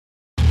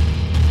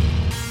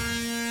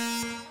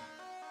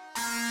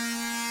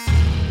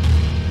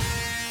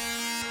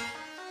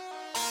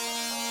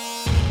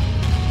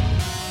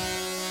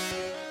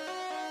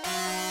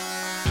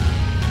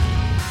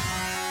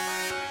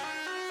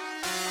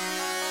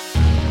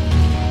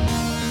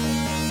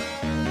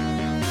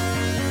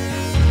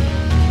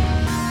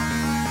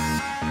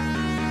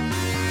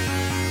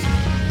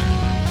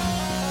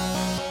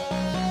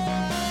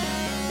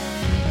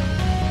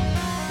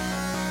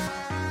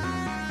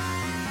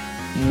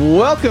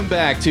Welcome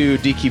back to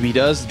DQB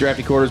Does, the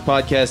Drafty Quarters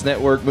Podcast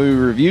Network movie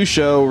review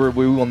show, where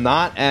we will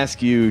not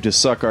ask you to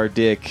suck our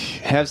dick,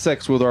 have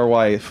sex with our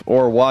wife,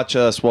 or watch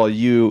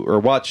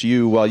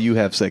you while you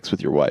have sex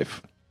with your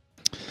wife.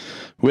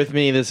 With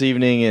me this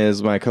evening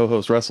is my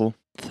co-host Russell.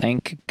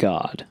 Thank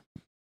God.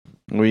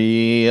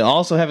 We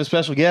also have a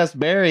special guest,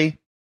 Barry.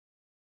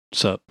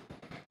 What's up?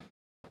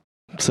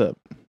 What's up?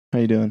 How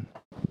you doing?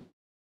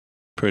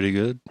 Pretty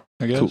good,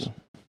 I guess. Cool.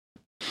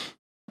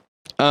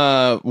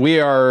 We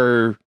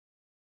are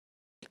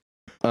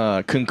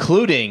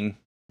concluding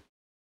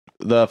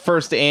the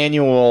first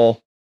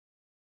annual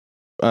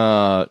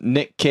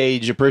Nick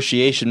Cage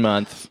Appreciation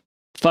Month.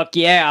 Fuck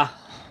yeah.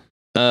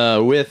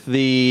 With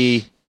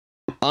the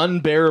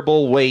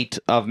unbearable weight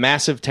of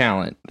massive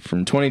talent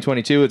from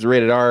 2022. It's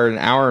rated R, an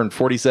hour and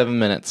 47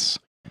 minutes.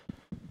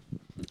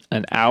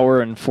 An hour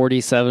and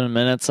 47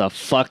 minutes of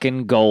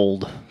fucking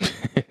gold.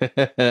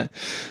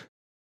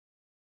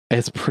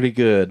 It's pretty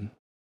good.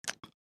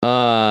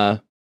 So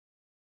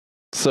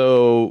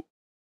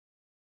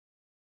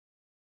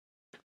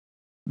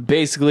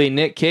basically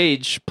Nick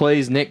Cage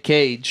plays Nick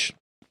Cage.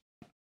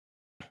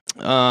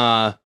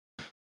 And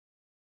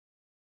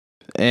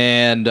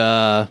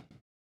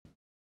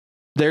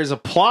there's a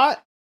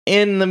plot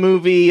in the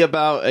movie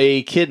about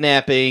a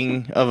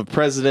kidnapping of a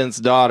president's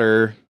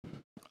daughter,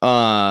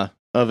 of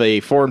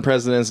a foreign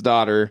president's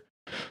daughter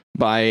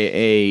by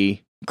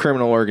a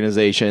criminal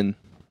organization.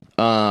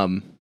 But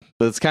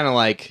it's kind of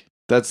like,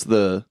 it's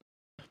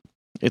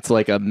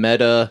like a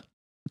meta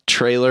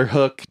trailer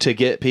hook to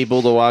get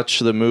people to watch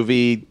the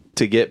movie,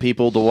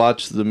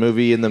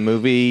 in the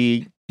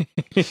movie.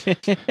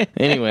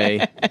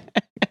 Anyway,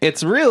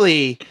 it's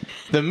really,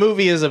 the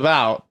movie is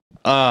about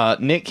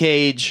Nick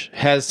Cage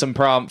has some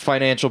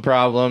financial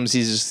problems.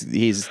 He's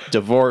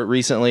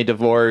recently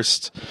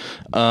divorced.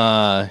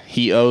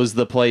 He owes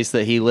the place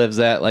that he lives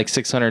at like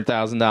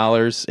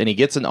 $600,000, and he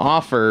gets an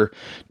offer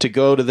to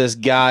go to this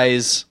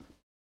guy's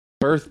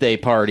birthday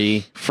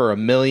party for $1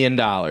 million.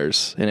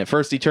 And at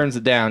first he turns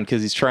it down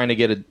because he's trying to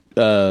get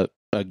a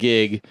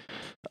gig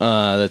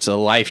that's a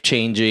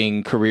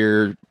life-changing,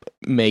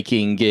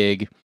 career-making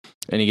gig,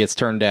 and he gets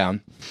turned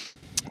down.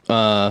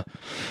 So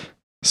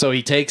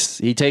he takes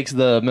the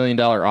 $1 million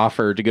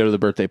offer to go to the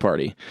birthday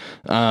party.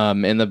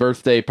 And the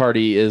birthday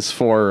party is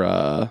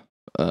for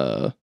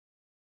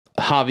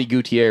Javi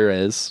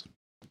Gutierrez,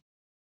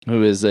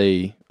 who is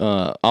a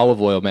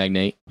olive oil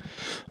magnate.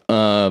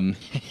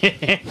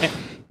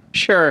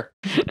 Sure.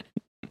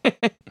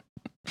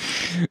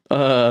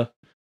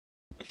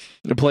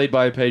 Played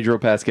by Pedro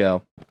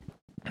Pascal.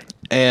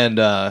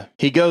 And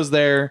he goes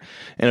there,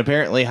 and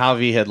apparently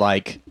Javi had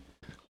like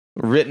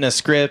written a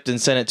script and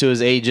sent it to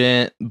his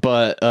agent,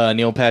 but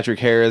Neil Patrick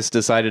Harris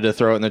decided to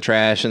throw it in the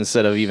trash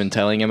instead of even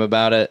telling him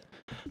about it.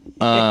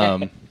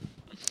 And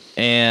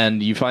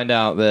you find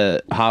out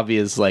that Javi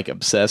is like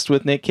obsessed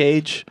with Nick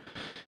Cage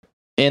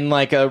in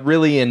like a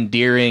really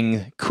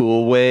endearing,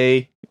 cool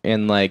way,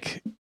 and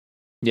like,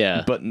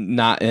 yeah, but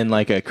not in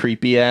like a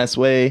creepy ass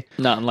way.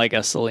 Not in like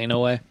a Selena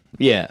way.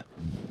 Yeah.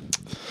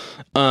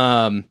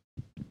 And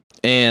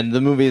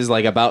the movie is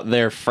like about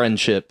their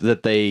friendship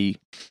that they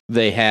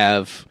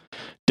have,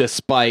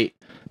 despite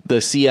the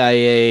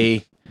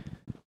CIA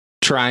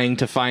trying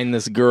to find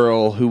this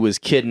girl who was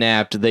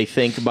kidnapped, they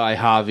think, by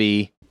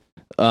Javi,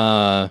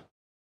 but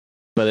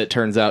it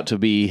turns out to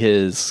be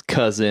his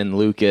cousin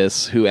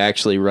Lucas, who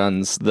actually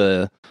runs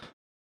the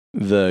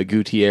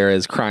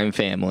Gutierrez crime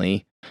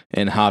family.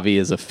 And Javi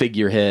is a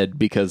figurehead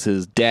because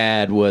his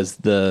dad was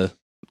the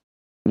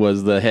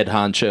head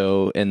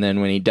honcho, and then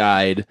when he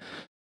died,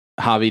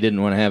 Javi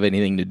didn't want to have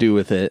anything to do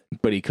with it,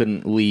 but he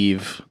couldn't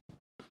leave.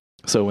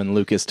 So when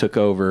Lucas took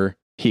over,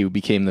 he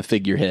became the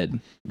figurehead.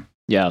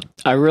 Yeah,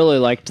 I really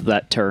liked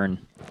that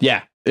turn.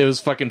 Yeah, it was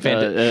fucking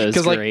fantastic.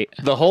 Because like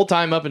the whole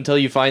time up until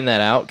you find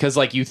that out, because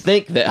like you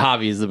think that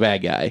Javi is the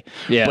bad guy,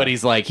 yeah, but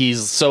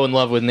he's so in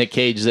love with Nick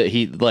Cage that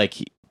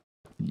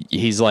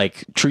he's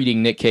like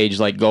treating Nick Cage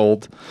like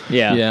gold.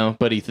 Yeah, you know.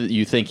 But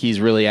you think he's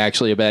really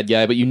actually a bad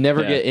guy, but you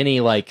never get any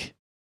like,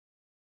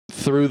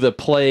 through the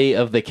play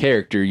of the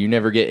character, you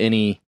never get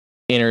any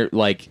inner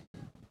like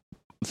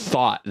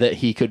thought that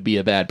he could be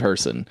a bad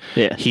person.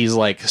 Yeah, he's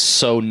like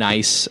so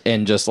nice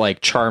and just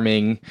like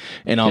charming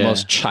and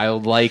almost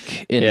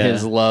childlike in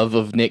his love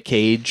of Nick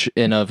Cage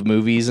and of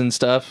movies and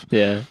stuff.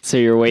 Yeah, so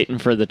you're waiting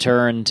for the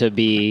turn to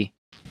be,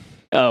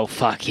 oh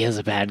fuck, he is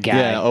a bad guy.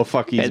 Yeah, oh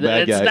fuck, he's a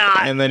bad guy.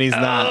 Not. And then he's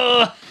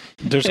not.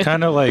 There's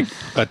kind of like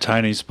a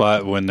tiny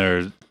spot when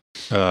they're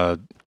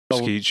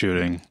skeet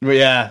shooting.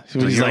 Yeah,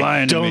 he's You're like,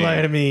 lying to don't me.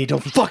 lie to me,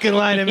 don't fucking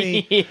lie to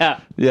me.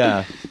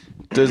 Yeah.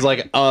 There's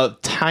like a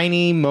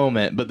tiny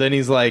moment, but then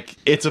he's like,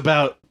 it's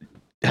about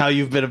how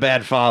you've been a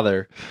bad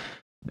father.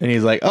 And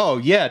he's like, oh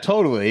yeah,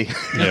 totally.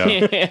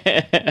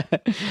 Yeah.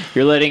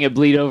 You're letting it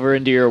bleed over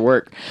into your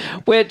work,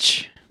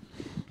 which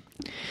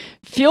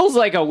feels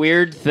like a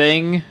weird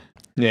thing.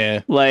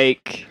 Yeah.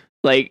 Like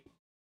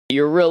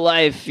your real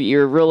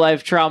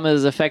life trauma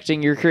is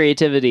affecting your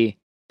creativity.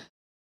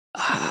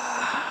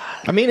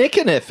 I mean, it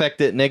can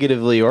affect it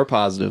negatively or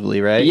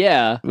positively, right?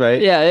 Yeah.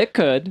 Right? Yeah, it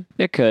could.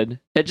 It could.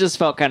 It just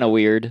felt kind of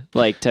weird,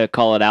 like, to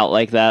call it out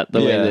like that the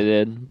way Yeah. they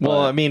did.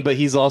 Well, But- I mean, but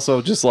he's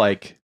also just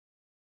like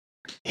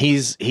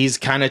he's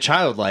kind of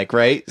childlike,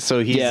 right? So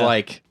he's Yeah.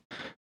 like,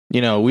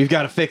 we've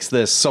got to fix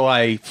this. So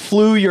I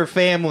flew your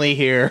family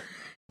here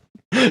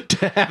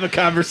to have a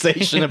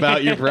conversation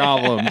about your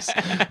problems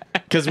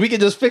because we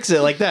can just fix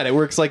it like that. It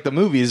works like the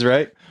movies,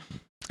 right?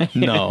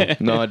 No,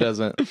 it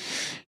doesn't.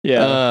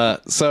 yeah.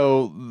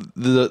 So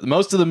the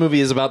most of the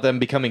movie is about them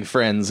becoming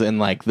friends and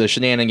like the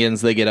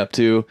shenanigans they get up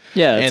to.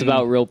 Yeah, it's and-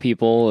 about real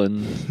people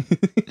and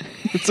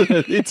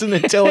It's an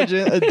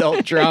intelligent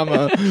adult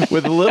drama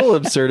with a little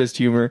absurdist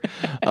humor.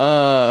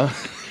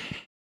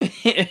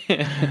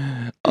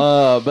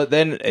 But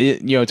then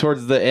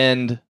towards the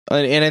end,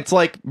 and it's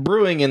like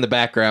brewing in the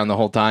background the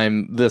whole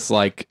time. This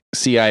like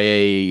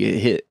CIA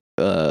hit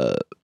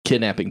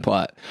kidnapping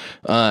plot,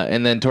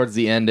 and then towards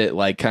the end, it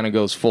like kind of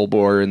goes full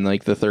bore in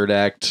like the third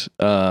act.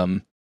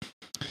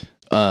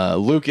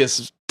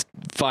 Lucas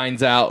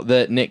finds out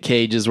that Nick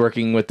Cage is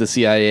working with the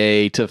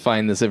CIA to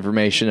find this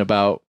information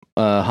about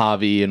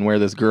Javi and where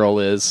this girl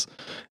is,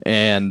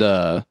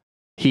 and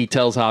he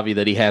tells Javi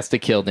that he has to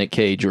kill Nick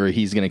Cage or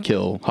he's gonna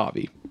kill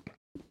Javi.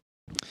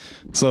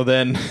 So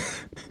then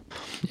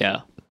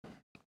yeah.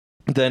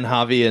 then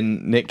Javi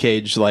and Nick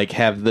Cage like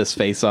have this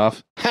face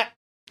off.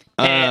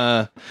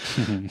 And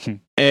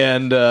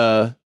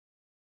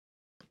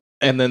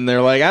then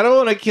they're like, I don't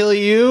want to kill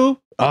you.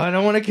 Oh, I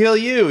don't want to kill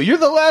you. You're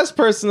the last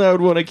person I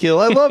would want to kill.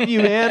 I love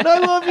you, man. I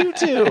love you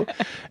too.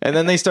 And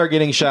then they start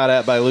getting shot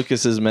at by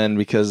Lucas's men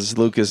because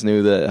Lucas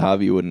knew that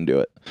Javi wouldn't do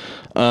it.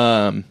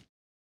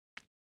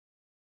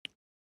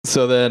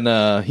 So then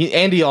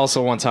Andy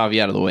also wants Javi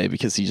out of the way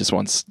because he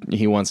wants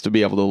to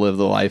be able to live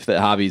the life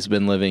that Javi's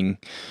been living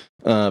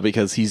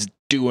because he's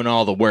doing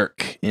all the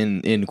work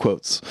in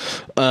quotes.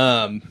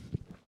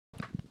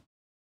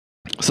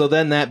 So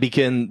then that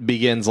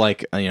begins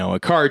like a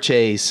car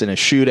chase and a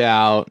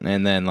shootout,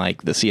 and then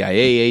like the CIA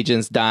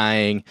agents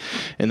dying,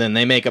 and then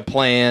they make a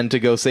plan to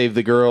go save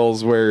the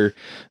girls where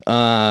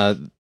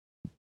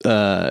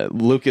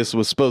Lucas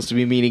was supposed to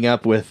be meeting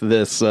up with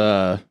this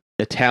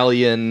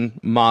Italian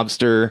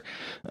mobster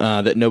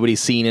that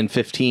nobody's seen in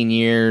 15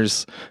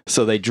 years.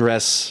 So they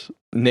dress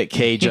Nick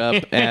Cage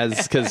up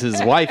because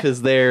his wife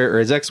is there, or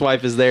his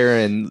ex-wife is there,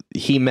 and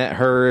he met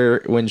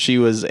her when she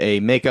was a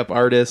makeup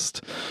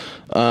artist.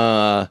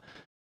 So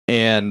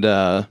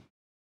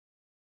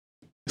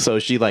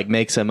she like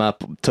makes him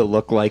up to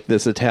look like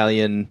this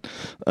Italian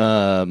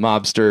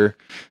mobster,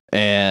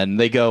 and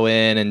they go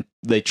in and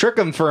they trick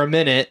him for a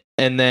minute,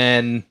 and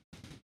then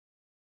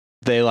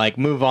they like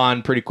move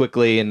on pretty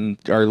quickly and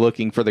are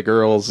looking for the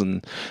girls,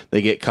 and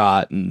they get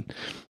caught, and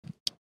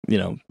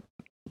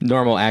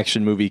normal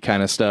action movie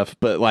kind of stuff,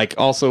 but like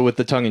also with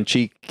the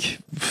tongue-in-cheek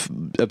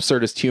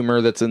absurdist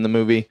humor that's in the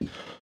movie.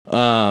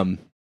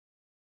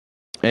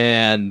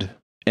 And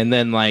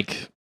then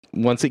like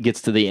once it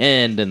gets to the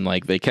end and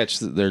like they get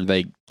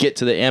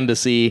to the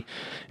embassy,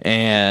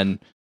 and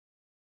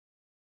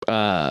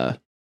the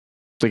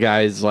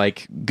guy's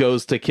like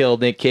goes to kill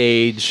Nick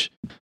Cage.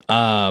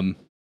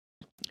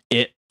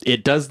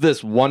 It does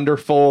this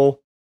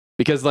wonderful,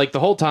 because like the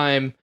whole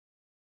time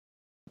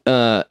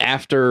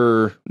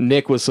after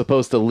Nick was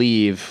supposed to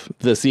leave,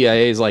 the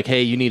CIA is like,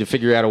 hey, you need to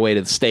figure out a way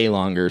to stay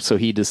longer. So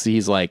he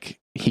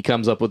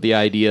comes up with the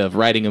idea of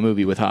writing a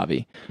movie with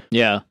Javi.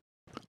 Yeah.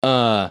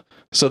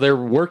 So they're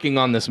working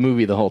on this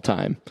movie the whole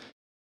time,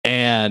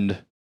 and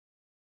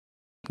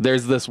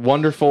there's this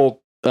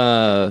wonderful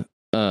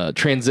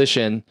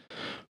transition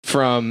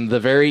from the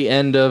very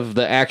end of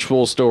the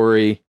actual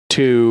story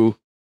to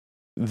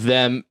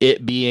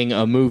it being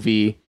a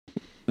movie.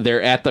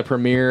 They're at the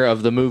premiere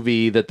of the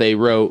movie that they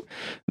wrote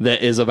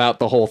that is about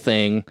the whole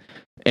thing,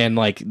 and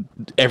like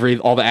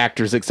all the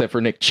actors except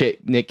for Nick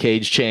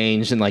Cage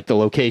change, and like the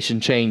location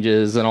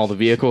changes and all the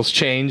vehicles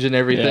change and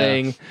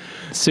everything. Yeah.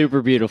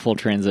 Super beautiful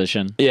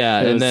transition.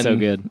 Yeah, It was so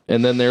good.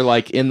 And then they're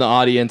like in the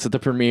audience at the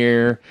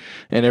premiere,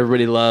 and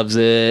everybody loves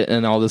it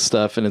and all this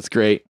stuff, and it's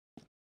great.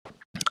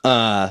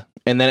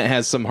 And then it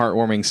has some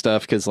heartwarming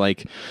stuff because,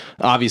 like,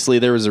 obviously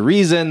there was a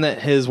reason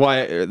that his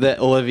wife, that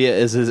Olivia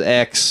is his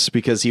ex,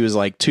 because he was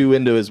like too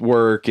into his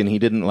work and he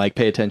didn't like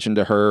pay attention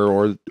to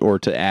her or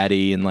to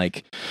Addie. And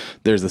like,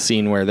 there's a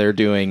scene where they're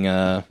doing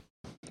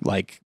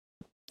like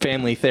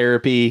family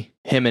therapy.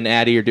 Him and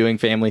Addie are doing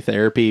family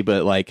therapy,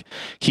 but like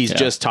he's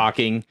just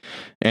talking,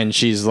 and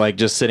she's like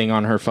just sitting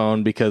on her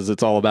phone because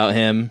it's all about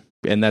him,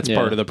 and that's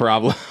part of the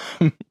problem.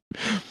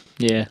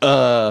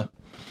 Yeah.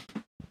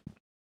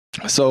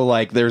 So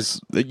like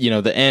there's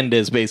the end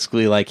is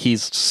basically like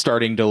he's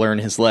starting to learn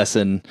his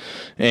lesson,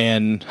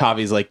 and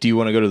Javi's like, do you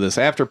want to go to this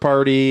after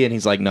party? And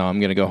he's like, no, I'm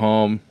gonna go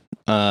home.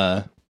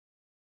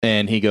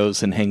 And he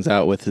goes and hangs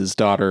out with his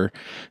daughter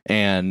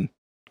and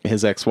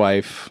his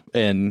ex-wife,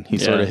 and he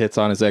sort of hits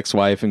on his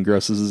ex-wife and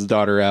grosses his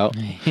daughter out.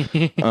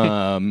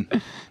 And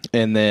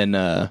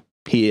then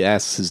he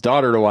asks his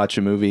daughter to watch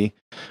a movie,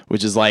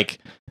 which is like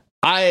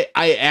I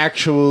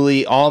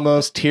actually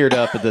almost teared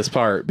up at this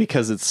part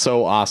because it's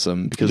so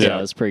awesome. Because Yeah,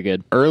 it's pretty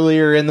good.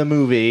 earlier in the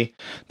movie,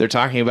 they're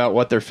talking about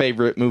what their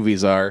favorite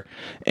movies are,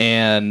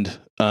 and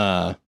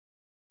Javi's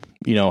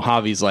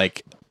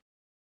like,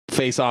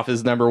 Face Off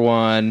is number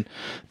 1.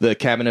 The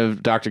Cabinet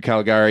of Dr.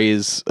 Caligari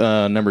is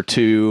number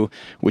 2,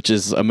 which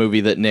is a movie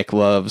that Nick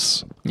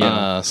loves.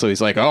 Yeah. So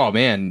he's like, oh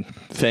man,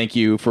 thank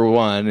you for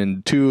 1.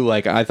 And 2,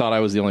 like, I thought I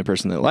was the only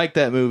person that liked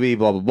that movie,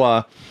 blah, blah,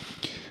 blah.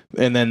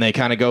 And then they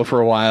kind of go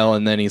for a while,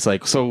 and then he's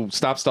like, so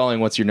stop stalling,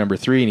 what's your number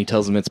 3? And he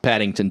tells him it's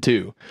Paddington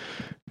 2.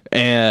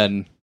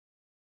 And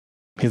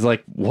he's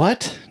like,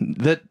 what?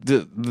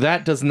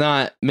 That does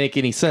not make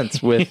any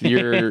sense with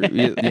your,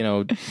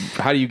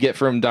 how do you get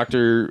from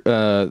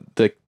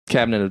the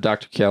Cabinet of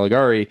Dr.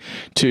 Caligari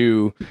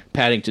to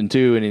Paddington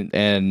 2?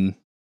 And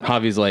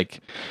Javi's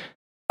like,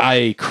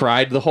 I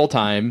cried the whole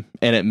time,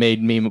 and it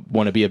made me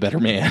want to be a better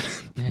man.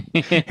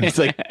 It's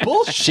like,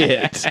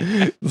 bullshit.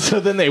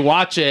 So then they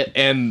watch it,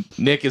 and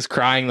Nick is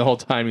crying the whole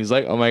time. He's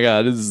like, oh my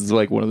God, this is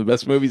like one of the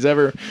best movies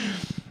ever.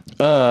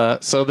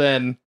 So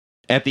then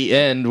at the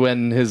end,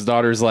 when his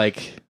daughter's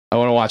like, I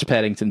want to watch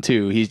Paddington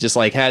 2, he's just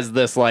like, has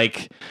this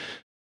like,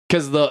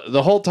 because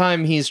the whole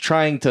time he's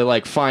trying to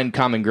like find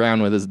common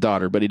ground with his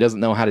daughter, but he doesn't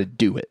know how to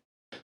do it.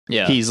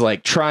 Yeah. He's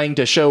like trying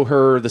to show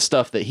her the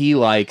stuff that he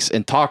likes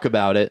and talk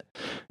about it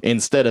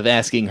instead of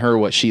asking her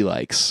what she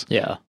likes.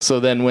 Yeah.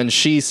 So then when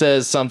she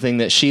says something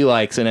that she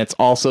likes and it's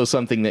also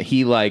something that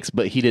he likes,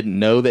 but he didn't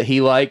know that he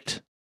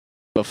liked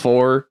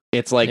before,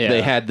 it's like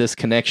they had this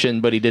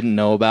connection, but he didn't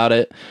know about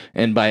it.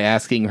 And by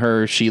asking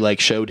her, she like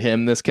showed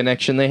him this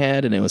connection they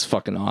had, and it was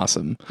fucking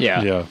awesome.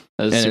 Yeah. Yeah.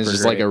 That was And super it's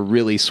just great. like a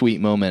really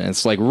sweet moment.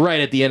 It's like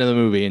right at the end of the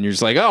movie, and you're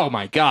just like, oh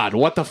my God,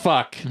 what the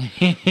fuck?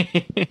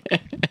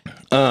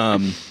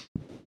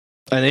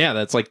 And yeah,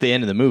 that's like the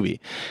end of the movie.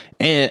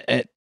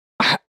 And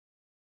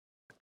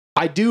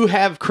I do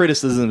have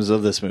criticisms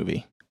of this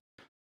movie.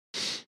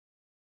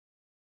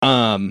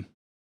 But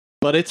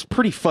it's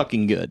pretty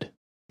fucking good.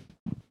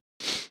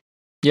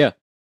 Yeah.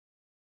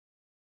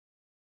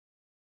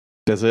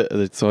 That's it?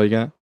 That's all you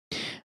got?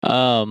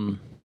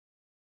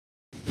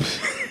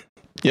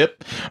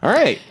 Yep. All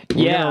right.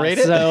 We're Yeah. gonna rate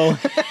it?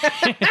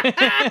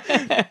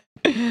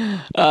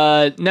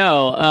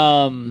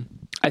 No.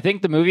 I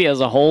think the movie as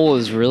a whole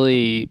is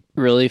really,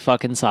 really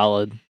fucking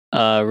solid.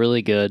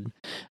 Really good.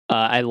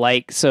 I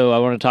want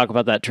to talk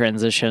about that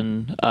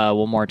transition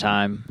one more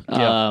time.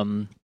 Yeah.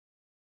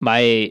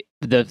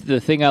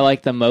 The thing I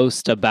like the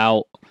most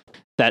about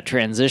that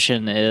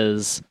transition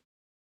is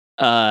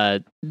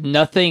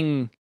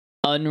nothing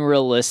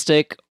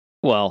unrealistic.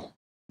 Well,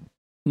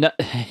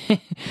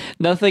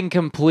 nothing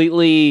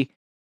completely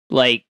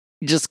like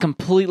just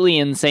completely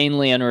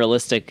insanely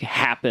unrealistic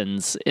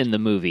happens in the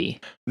movie.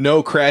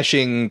 No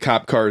crashing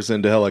cop cars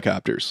into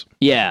helicopters.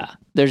 Yeah.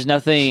 There's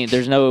no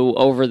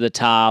over the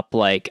top,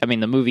 like, I mean,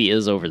 the movie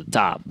is over the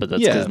top, but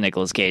that's because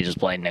Nicolas Cage is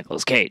playing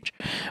Nicolas Cage.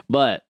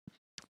 But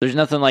there's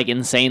nothing like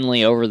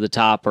insanely over the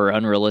top or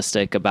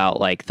unrealistic about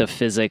like the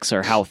physics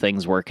or how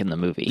things work in the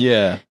movie.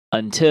 Yeah.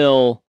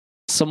 Until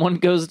someone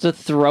goes to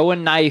throw a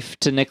knife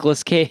to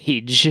Nicolas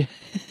Cage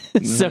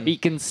so he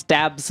can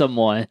stab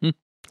someone.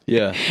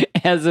 Yeah.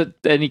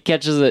 And he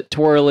catches it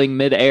twirling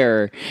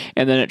midair,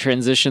 and then it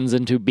transitions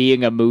into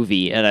being a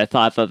movie. And I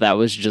thought that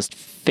was just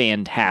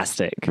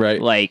fantastic. Right.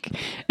 Like,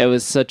 it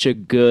was such a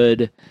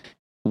good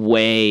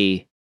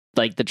way.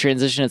 Like, the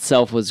transition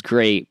itself was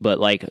great, but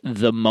like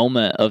the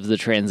moment of the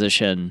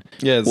transition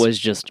was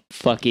just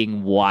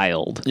fucking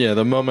wild. Yeah,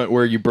 the moment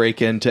where you break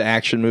into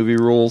action movie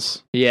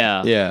rules.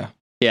 Yeah. Yeah.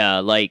 Yeah,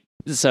 like,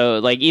 so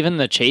like even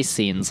the chase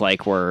scenes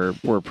like were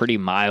pretty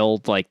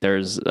mild. Like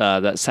there's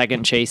that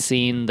second chase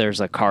scene,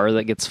 there's a car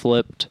that gets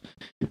flipped.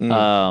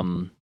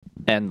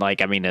 And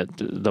like, I mean,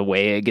 the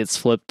way it gets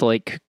flipped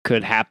like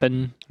could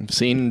happen. I've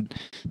seen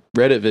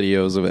Reddit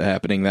videos of it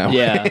happening that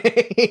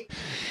way.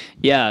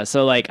 Yeah,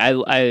 so like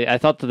I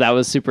thought that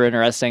was super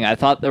interesting. I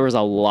thought there was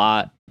a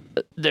lot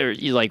there.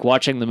 You like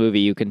watching the movie,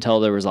 you can tell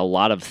there was a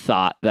lot of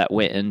thought that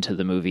went into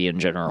the movie in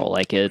general.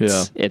 Like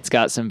it's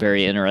got some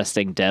very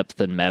interesting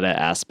depth and meta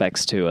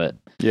aspects to it.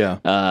 Yeah.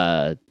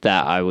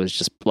 That I was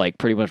just like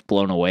pretty much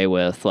blown away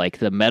with. Like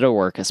the meta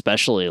work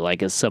especially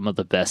like is some of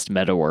the best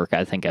meta work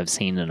I think I've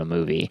seen in a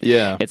movie.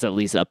 Yeah. It's at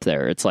least up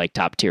there. It's like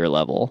top tier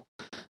level.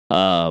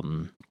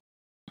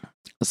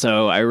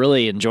 So I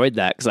really enjoyed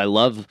that because I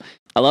love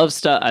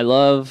stuff. I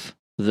love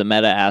the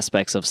meta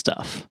aspects of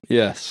stuff.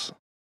 Yes.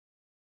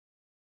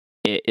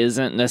 It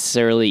isn't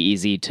necessarily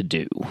easy to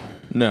do.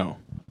 No.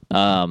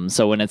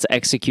 So when it's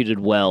executed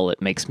well,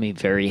 it makes me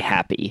very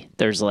happy.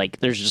 There's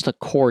just a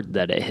chord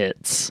that it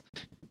hits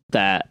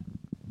that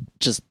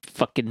just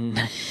fucking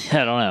I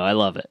don't know. I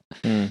love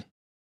it.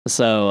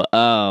 So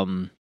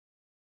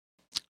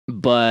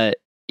but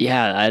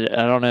yeah, I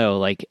don't know.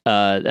 Like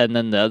and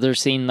then the other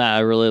scene that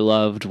I really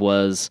loved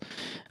was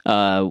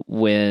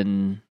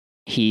when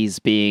he's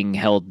being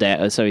held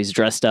down. So he's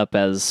dressed up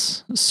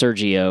as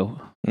Sergio.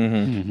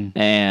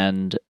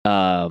 And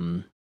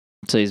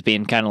so he's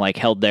being kind of like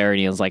held there, and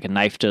he has like a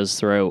knife to his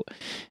throat,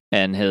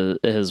 and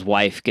his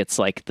wife gets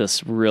like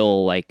this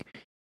real like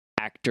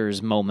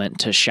actor's moment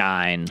to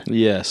shine.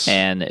 Yes.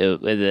 And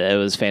it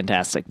was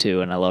fantastic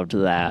too, and I loved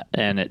that.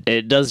 And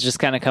it does just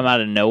kind of come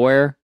out of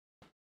nowhere,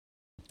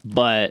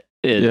 but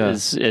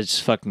it's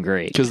fucking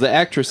great. Because the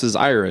actress is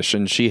Irish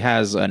and she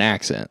has an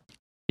accent.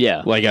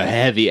 Yeah. Like a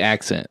heavy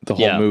accent the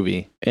whole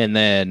movie. And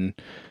then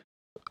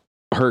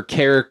her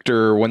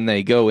character, when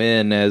they go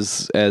in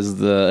as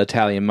the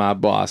Italian mob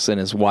boss, and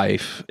his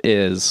wife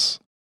is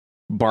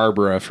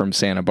Barbara from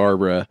Santa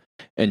Barbara,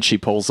 and she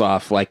pulls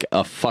off like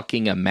a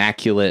fucking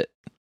immaculate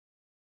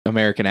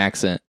American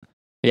accent.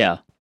 Yeah.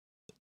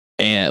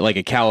 And like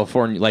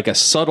a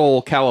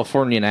subtle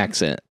Californian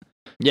accent.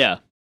 Yeah.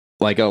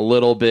 Like a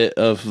little bit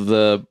of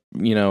the,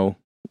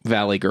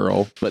 Valley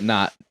Girl, but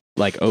not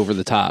like over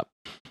the top.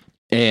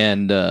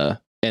 And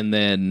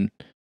then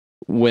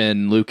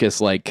when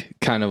Lucas like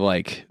kind of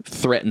like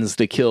threatens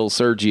to kill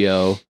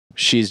Sergio,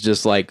 she's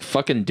just like,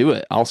 fucking do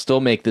it. I'll still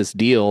make this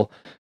deal.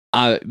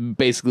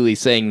 Basically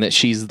saying that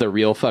she's the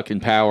real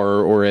fucking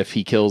power, or if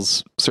he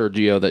kills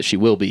Sergio, that she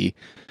will be.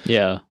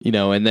 Yeah.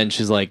 And then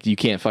she's like, you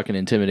can't fucking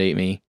intimidate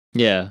me.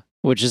 Yeah.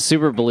 Which is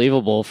super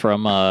believable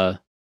from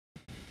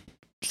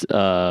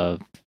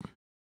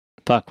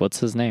what's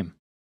his name?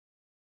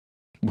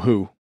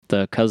 Who?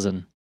 The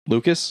cousin.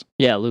 Lucas?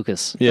 Yeah,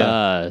 Lucas.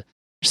 Yeah.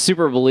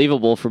 Super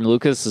believable from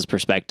Lucas's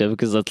perspective,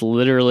 because that's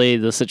literally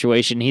the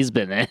situation he's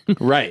been in.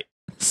 Right.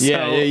 So,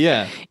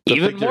 yeah. The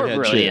even more figurehead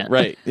brilliant. shit.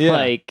 Right. Yeah.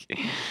 Like,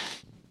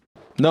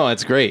 no,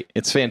 it's great.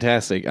 It's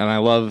fantastic. And I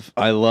love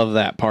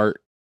that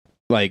part.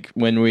 Like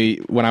when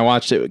I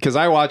watched it, because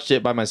I watched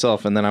it by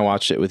myself and then I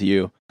watched it with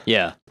you.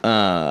 Yeah.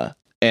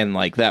 And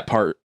like that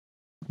part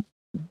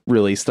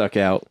really stuck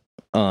out.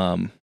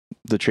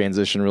 The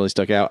transition really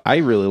stuck out. I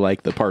really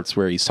like the parts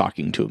where he's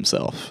talking to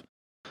himself.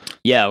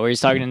 Yeah, where he's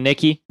talking to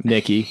Nikki.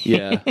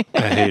 Yeah.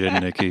 I hated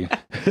Nikki.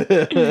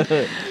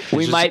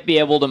 We might be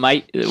able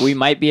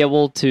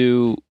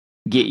to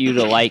get you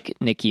to like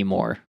Nikki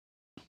more.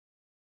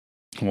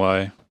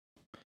 Why?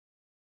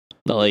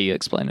 I'll let you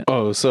explain it.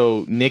 Oh,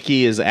 so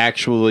Nikki is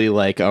actually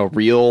like a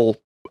real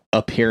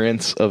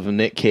appearance of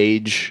Nick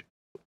Cage.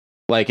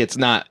 Like it's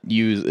not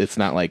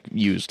like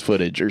used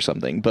footage or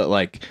something, but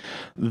like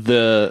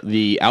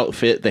the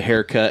outfit, the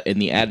haircut,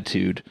 and the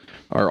attitude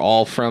are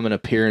all from an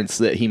appearance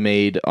that he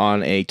made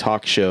on a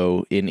talk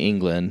show in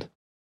England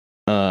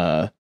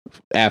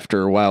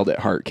after Wild at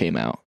Heart came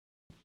out.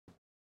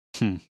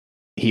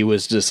 He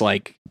was just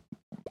like,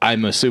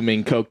 I'm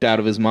assuming coked out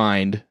of his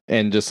mind,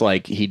 and just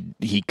like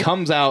he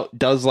comes out,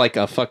 does like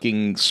a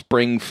fucking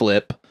spring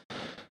flip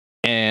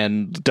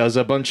and does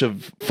a bunch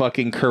of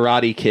fucking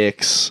karate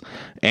kicks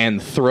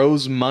and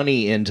throws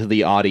money into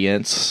the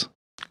audience.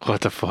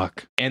 What the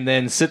fuck? And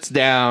then sits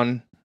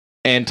down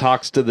and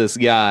talks to this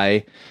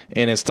guy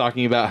and is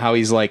talking about how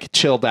he's like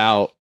chilled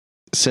out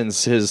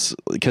since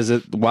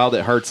because Wild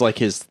at Heart's like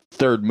his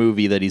third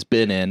movie that he's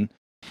been in.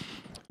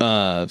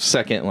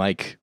 Second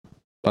like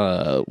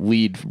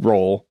lead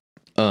role.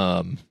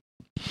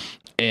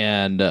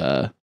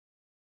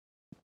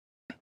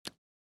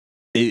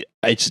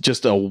 It's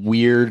just a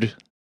weird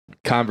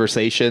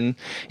conversation.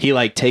 He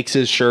like takes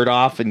his shirt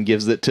off and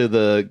gives it to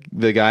the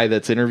guy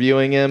that's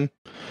interviewing him.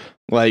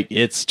 Like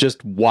it's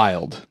just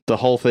wild. The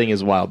whole thing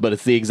is wild, but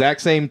it's the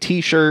exact same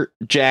t-shirt,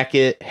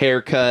 jacket,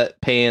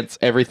 haircut, pants,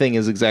 everything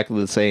is exactly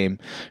the same,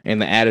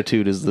 and the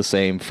attitude is the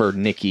same for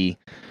Nikki,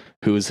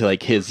 who's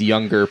like his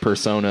younger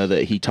persona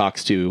that he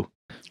talks to.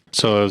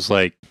 So it was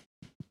like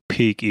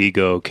peak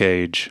ego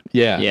Cage.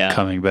 Yeah.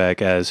 Coming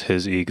back as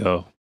his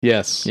ego.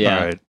 Yes. Yeah.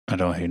 All right. I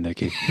don't hate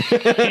Nikki.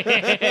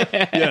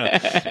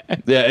 Yeah.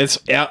 It's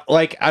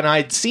like, and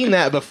I'd seen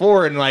that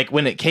before, and like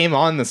when it came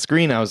on the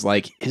screen, I was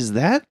like, is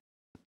that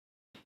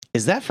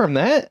from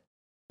that?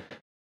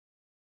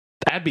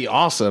 That'd be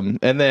awesome.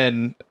 And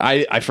then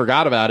I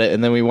forgot about it,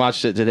 and then we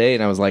watched it today,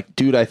 and I was like,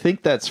 dude, I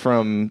think that's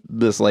from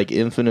this like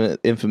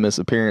infamous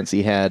appearance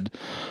he had.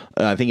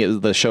 I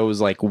think the show was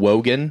like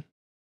Wogan.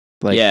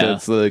 Like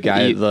that's the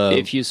guy.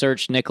 If you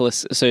search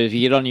Nicholas, so if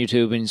you get on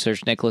YouTube and you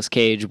search Nicolas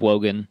Cage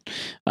Wogan,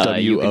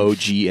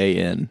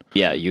 Wogan.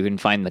 Yeah, you can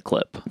find the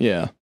clip.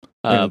 Yeah,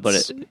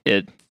 but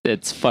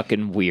it's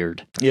fucking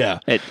weird. Yeah,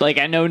 like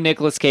I know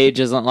Nicolas Cage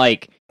isn't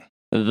like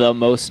the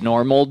most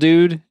normal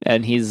dude,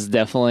 and he's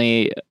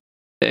definitely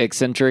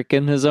eccentric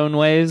in his own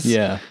ways.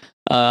 Yeah.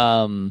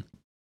 But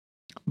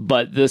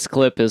this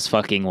clip is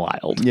fucking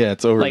wild. Yeah,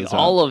 it's over. Like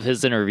all of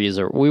his interviews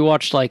we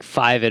watched like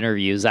 5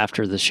 interviews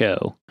after the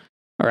show.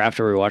 Or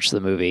after we watched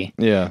the movie.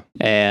 Yeah.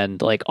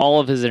 And like all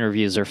of his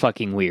interviews are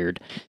fucking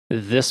weird.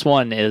 This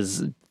one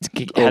has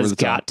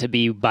got to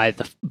be by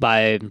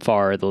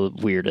far the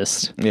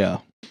weirdest. Yeah.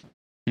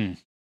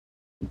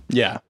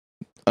 Yeah.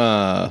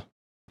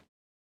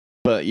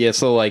 But yeah,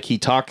 so like he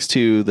talks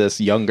to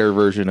this younger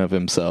version of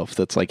himself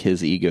that's like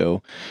his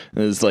ego,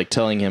 and is like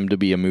telling him to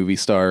be a movie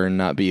star and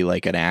not be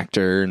like an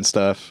actor and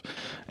stuff.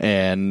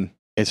 And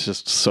it's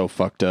just so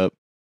fucked up.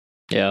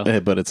 Yeah.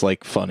 But it's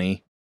like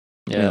funny.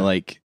 Yeah. And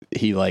like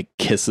he like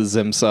kisses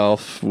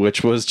himself,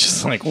 which was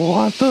just like,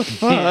 what the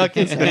fuck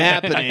is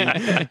happening?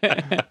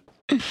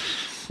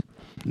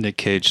 Nick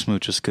Cage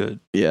smooch is good.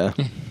 Yeah.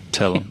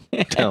 Tell him.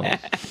 Tell him.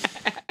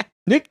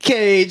 Nick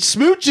Cage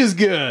smooch is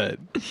good.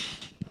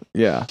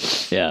 Yeah.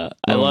 Yeah.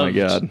 My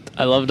God.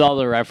 I loved all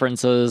the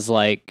references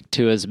like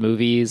to his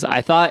movies.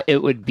 I thought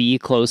it would be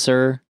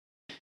closer.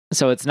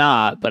 So it's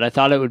not, but I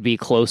thought it would be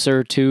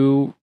closer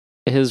to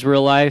his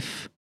real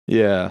life.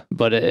 Yeah.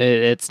 But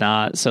it's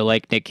not. So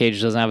like Nick Cage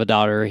doesn't have a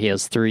daughter. He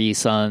has 3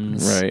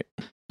 sons. Right.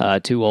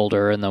 2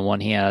 older and the one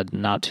he had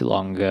not too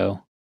long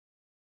ago.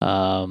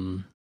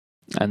 And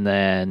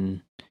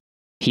then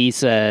he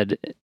said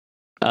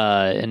in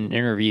an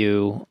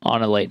interview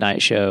on a late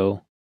night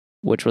show,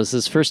 which was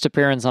his first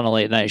appearance on a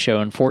late night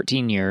show in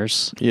 14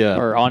 years. Yeah.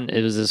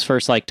 It was his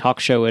first like talk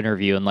show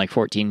interview in like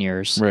 14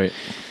 years. Right.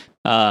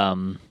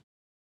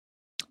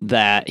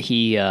 That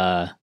he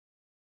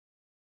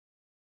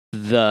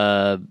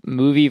the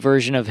movie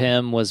version of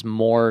him was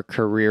more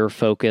career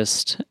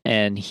focused,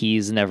 and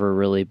he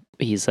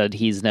said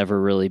he's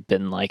never really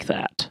been like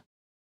that.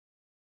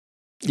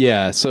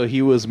 Yeah, so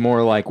he was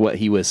more like what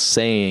he was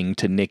saying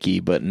to Nikki,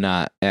 but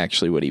not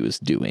actually what he was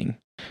doing.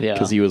 Yeah.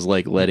 Because he was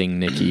like letting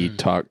Nikki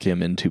talk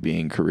him into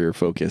being career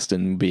focused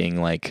and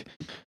being like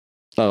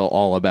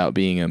all about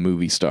being a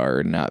movie star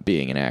and not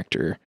being an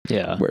actor.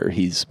 Yeah. Where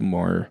he's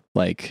more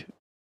like,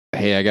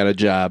 hey, I got a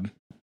job.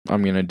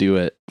 I'm going to do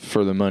it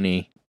for the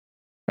money.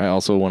 I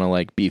also want to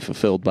like be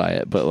fulfilled by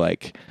it, but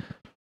like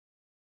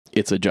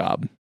it's a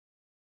job.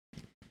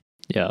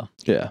 Yeah.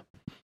 Yeah.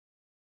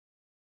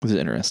 It was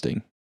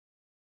interesting.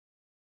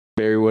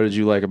 Barry, what did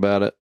you like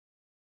about it?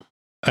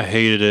 I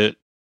hated it.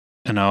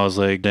 And I was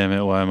like, damn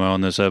it, why am I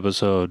on this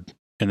episode?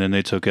 And then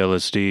they took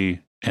LSD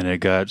and it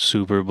got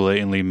super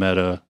blatantly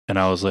meta. And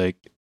I was like,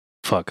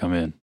 fuck, I'm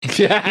in.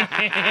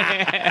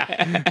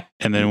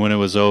 And then when it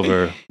was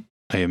over,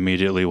 I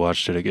immediately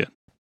watched it again.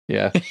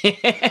 Yeah.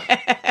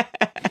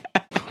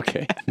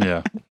 Okay.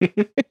 Yeah.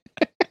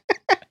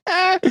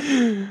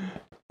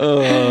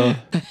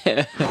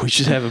 We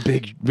should have a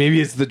big, maybe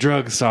it's the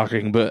drugs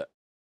talking, but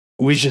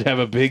we should have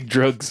a big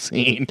drug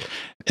scene.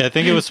 I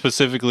think it was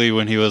specifically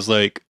when he was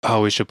like,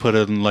 oh, we should put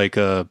it in like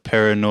a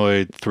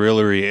paranoid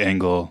thrillery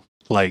angle.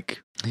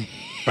 Like,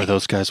 are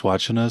those guys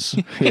watching us?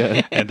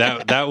 Yeah. And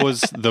that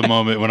was the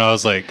moment when I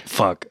was like,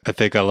 fuck, I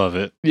think I love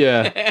it.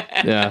 Yeah.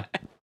 Yeah.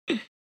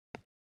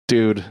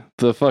 Dude,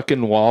 the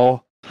fucking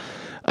wall.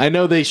 I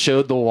know they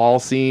showed the wall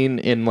scene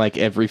in like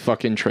every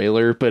fucking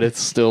trailer, but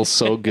it's still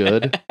so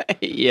good.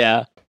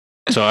 Yeah.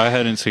 So I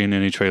hadn't seen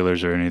any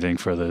trailers or anything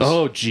for this.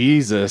 Oh,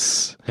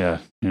 Jesus. Yeah.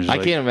 I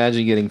can't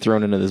imagine getting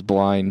thrown into this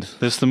blind.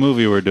 This is the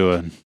movie we're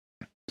doing.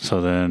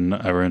 So then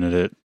I rented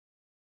it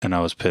and I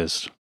was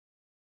pissed.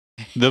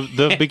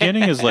 The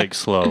beginning is like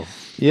slow.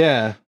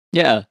 Yeah.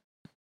 Yeah.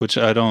 Which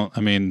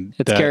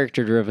It's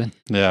character driven.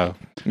 Yeah.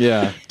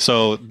 Yeah.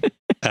 So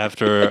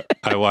after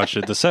I watched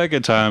it the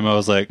second time, I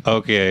was like,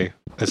 okay,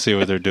 I see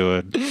what they're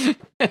doing.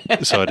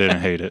 So I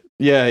didn't hate it.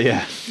 Yeah,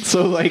 yeah.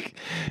 So like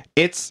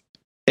it's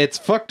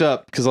fucked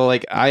up because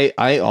like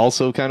I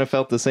also kind of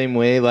felt the same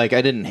way. Like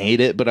I didn't hate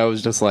it, but I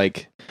was just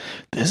like,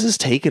 this is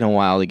taking a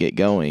while to get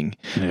going.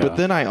 Yeah. But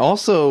then I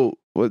also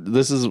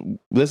this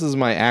is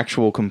my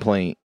actual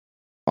complaint.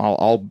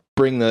 I'll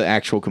bring the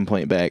actual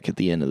complaint back at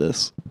the end of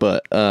this.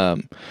 But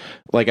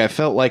like I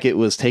felt like it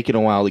was taking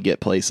a while to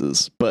get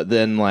places. But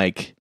then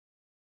like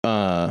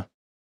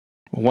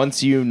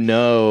once you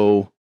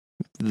know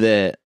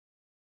that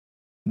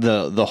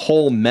the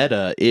whole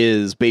meta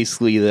is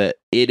basically that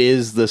it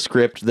is the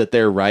script that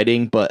they're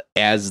writing, but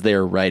as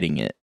they're writing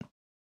it.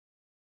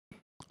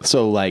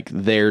 So like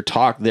they're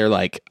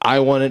like, I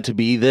want it to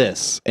be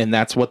this, and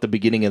that's what the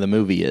beginning of the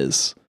movie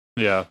is.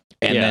 Yeah.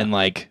 And then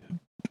like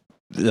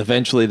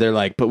eventually they're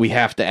like, but we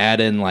have to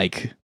add in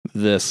like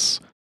this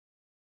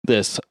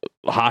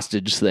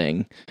hostage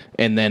thing,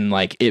 and then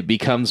like it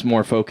becomes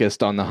more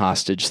focused on the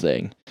hostage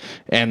thing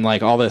and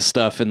like all this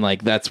stuff, and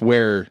like that's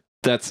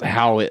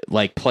how it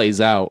like plays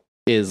out,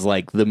 is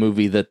like the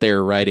movie that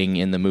they're writing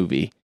in the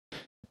movie.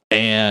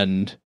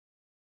 And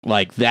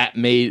like that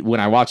made, when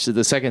I watched it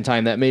the second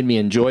time, that made me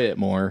enjoy it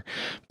more.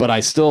 But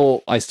I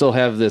still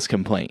have this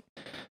complaint.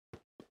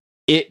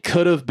 It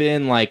could have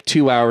been like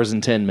 2 hours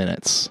and 10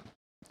 minutes.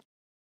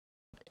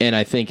 And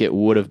I think it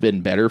would have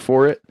been better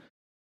for it,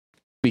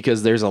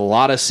 because there's a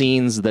lot of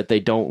scenes that they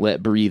don't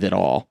let breathe at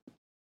all.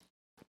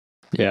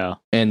 Yeah.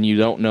 And you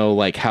don't know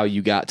like how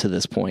you got to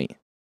this point.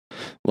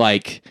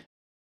 Like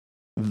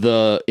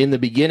in the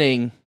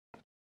beginning,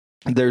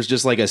 there's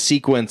just like a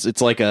sequence.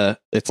 It's like a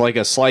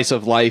slice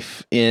of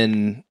life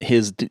in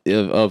his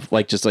of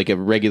like just like a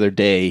regular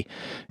day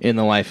in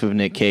the life of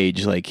Nick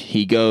Cage. Like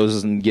he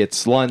goes and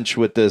gets lunch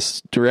with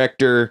this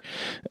director,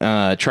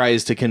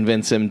 tries to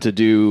convince him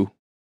to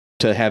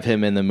have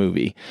him in the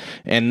movie.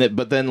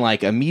 But then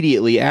like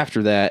immediately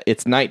after that,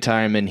 it's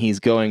nighttime and he's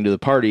going to the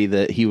party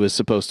that he was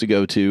supposed to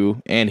go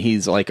to, and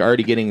he's like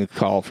already getting a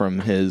call from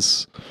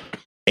his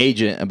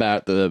agent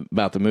about the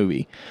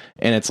movie.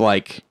 And it's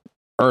like,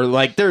 or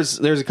like there's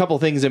a couple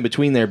things in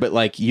between there, but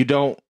like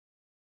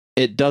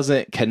it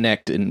doesn't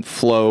connect and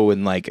flow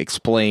and like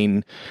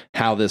explain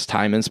how this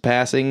time is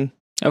passing.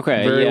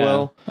 Okay, very yeah.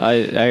 well. I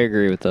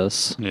agree with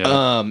this.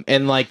 Yeah.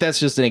 And like that's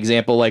just an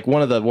example. Like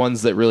one of the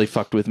ones that really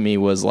fucked with me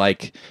was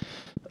like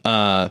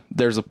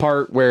there's a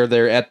part where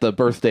they're at the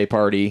birthday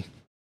party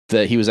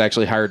that he was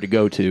actually hired to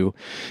go to,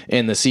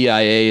 and the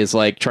CIA is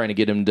like trying to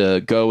get him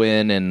to go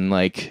in and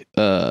like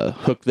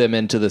hook them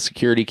into the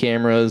security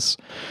cameras,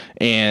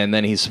 and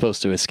then he's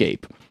supposed to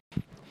escape.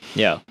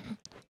 Yeah.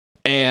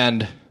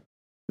 And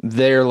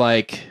they're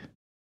like,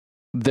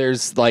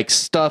 there's like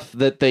stuff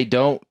that they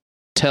don't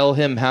tell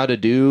him how to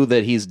do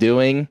that he's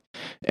doing,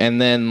 and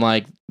then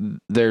like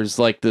there's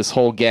like this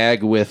whole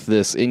gag with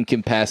this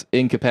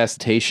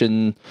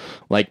incapacitation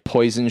like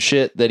poison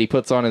shit that he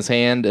puts on his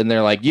hand, and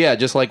they're like, yeah,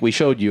 just like we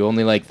showed you,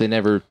 only like they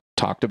never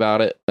talked about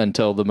it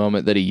until the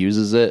moment that he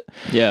uses it.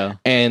 Yeah.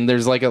 And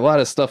there's like a lot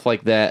of stuff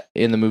like that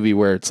in the movie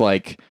where it's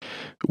like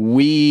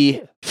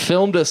we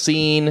filmed a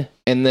scene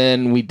and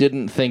then we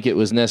didn't think it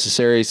was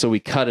necessary, so we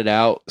cut it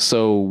out,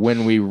 so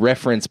when we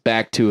reference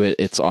back to it,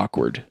 it's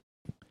awkward.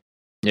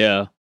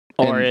 Yeah.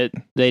 Or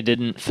they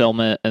didn't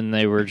film it and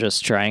they were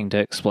just trying to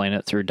explain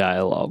it through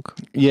dialogue.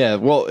 Yeah,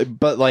 well,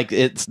 but like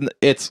it's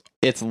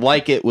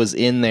like it was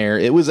in there.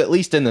 It was at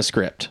least in the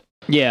script.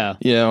 Yeah.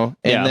 You know?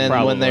 And Yeah, then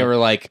probably. when they were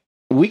like,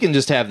 we can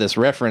just have this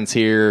reference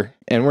here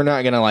and we're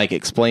not going to like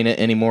explain it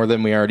any more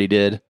than we already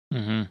did.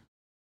 Mm-hmm.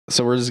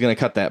 So we're just going to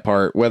cut that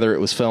part, whether it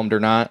was filmed or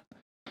not.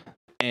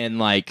 And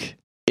like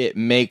it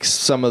makes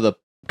some of the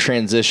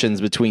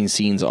transitions between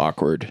scenes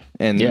awkward,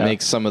 and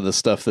makes some of the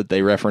stuff that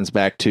they reference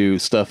back to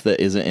stuff that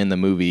isn't in the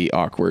movie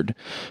awkward,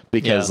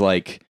 because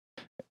like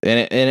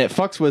and it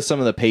fucks with some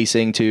of the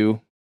pacing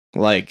too,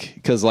 like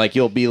because like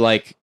you'll be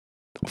like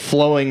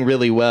flowing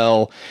really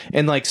well,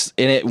 and like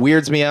and it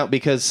weirds me out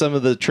because some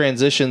of the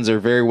transitions are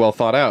very well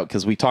thought out,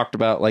 because we talked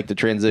about like the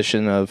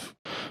transition of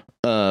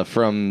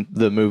from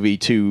the movie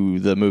to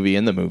the movie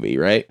in the movie,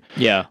 right?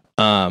 Yeah.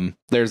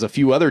 There's a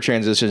few other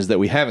transitions that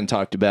we haven't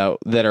talked about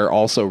that are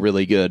also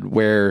really good,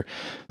 where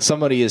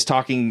somebody is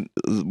talking,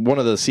 one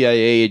of the CIA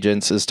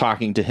agents is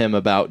talking to him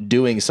about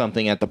doing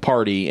something at the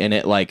party, and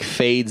it like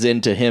fades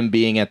into him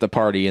being at the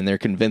party, and they're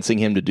convincing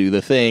him to do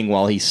the thing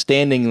while he's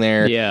standing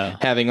there,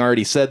 having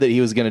already said that he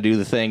was going to do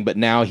the thing, but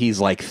now he's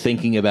like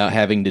thinking about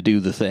having to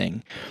do the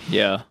thing.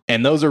 Yeah.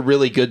 And those are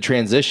really good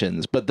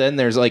transitions. But then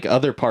there's like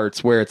other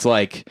parts where it's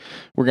like,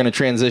 we're going to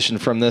transition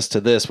from this to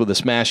this with a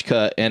smash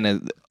cut, and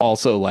it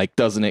also like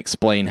doesn't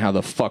explain how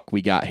the fuck we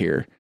got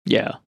here.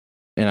 Yeah.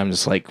 And I'm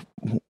just like,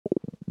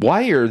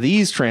 why are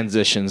these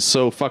transitions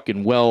so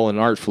fucking well and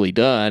artfully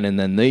done, and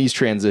then these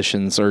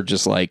transitions are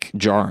just like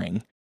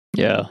jarring?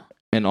 Yeah.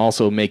 And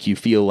also make you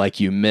feel like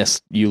you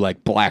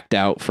like blacked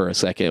out for a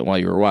second while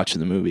you were watching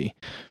the movie.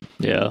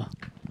 Yeah.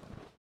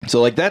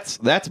 So like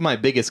that's my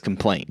biggest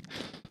complaint.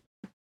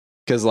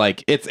 Because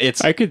like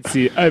it's I could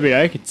see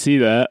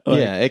that. Like,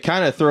 yeah, it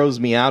kind of throws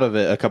me out of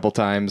it a couple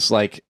times.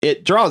 Like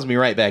it draws me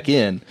right back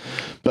in,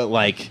 but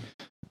like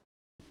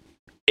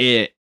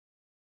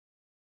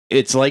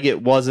it's like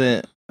it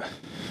wasn't.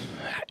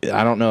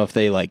 I don't know if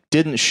they like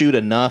didn't shoot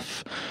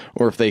enough,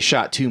 or if they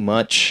shot too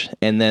much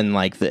and then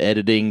like the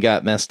editing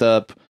got messed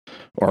up,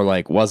 or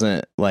like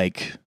wasn't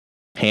like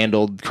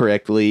handled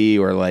correctly,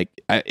 or like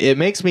it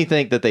makes me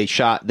think that they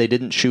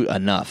didn't shoot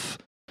enough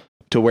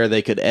to where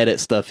they could edit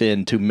stuff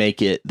in to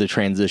make it the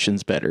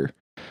transitions better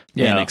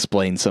and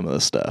explain some of the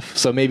stuff.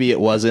 So maybe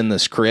it was in the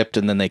script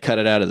and then they cut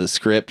it out of the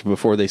script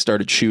before they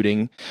started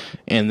shooting,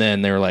 and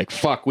then they were like,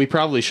 fuck, we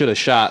probably should have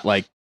shot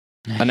like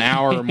an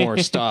hour or more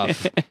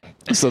stuff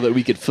so that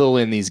we could fill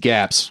in these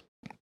gaps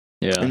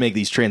and make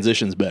these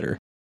transitions better.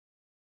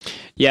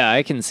 Yeah,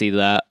 I can see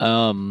that.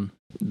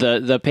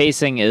 The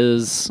pacing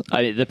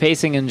the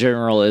pacing in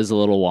general is a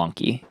little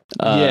wonky.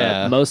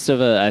 Most of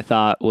it I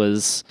thought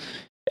was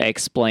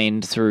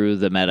explained through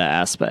the meta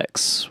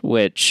aspects,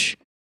 which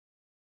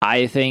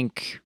I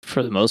think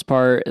for the most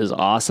part is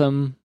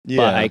awesome,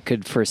 but I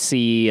could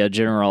foresee a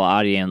general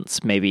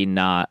audience maybe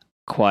not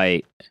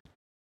quite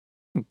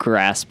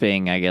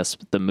grasping, I guess,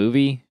 the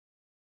movie.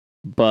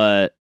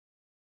 But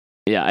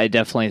yeah, I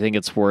definitely think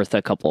it's worth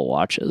a couple of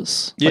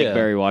watches. Like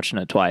Barry watching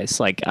it twice.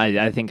 Like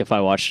I think if I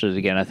watched it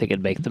again, I think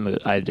it'd make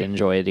I'd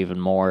enjoy it even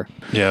more.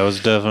 Yeah, it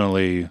was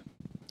definitely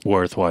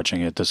worth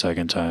watching it the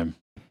second time.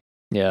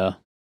 Yeah.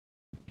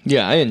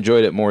 Yeah, I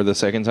enjoyed it more the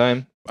second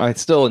time. I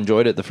still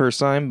enjoyed it the first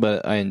time,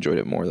 but I enjoyed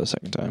it more the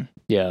second time.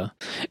 Yeah.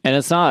 And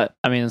it's not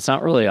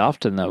really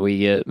often that we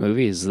get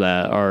movies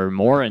that are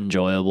more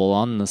enjoyable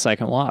on the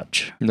second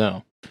watch.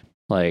 No.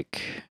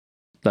 Like,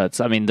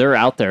 they're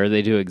out there,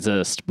 they do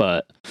exist,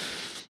 but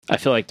I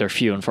feel like they're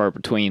few and far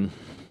between.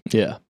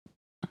 Yeah.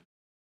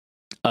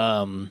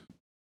 But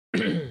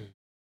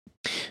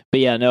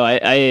yeah, no,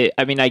 I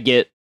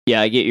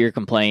get your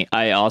complaint.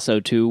 I also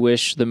too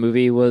wish the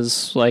movie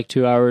was like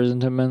 2 hours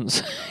and 10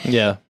 minutes.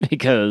 Yeah.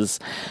 Because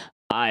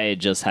I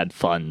just had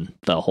fun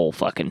the whole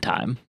fucking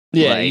time.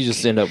 Yeah, you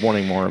just end up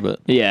wanting more of it.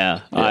 Yeah.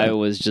 I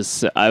was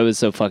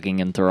so fucking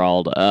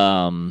enthralled.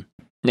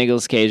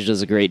 Nicolas Cage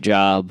does a great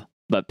job.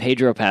 But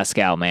Pedro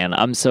Pascal, man,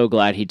 I'm so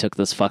glad he took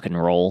this fucking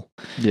role.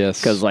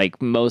 Yes. Because,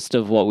 like, most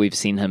of what we've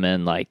seen him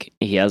in, like,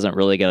 he hasn't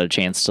really got a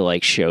chance to,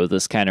 like, show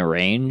this kind of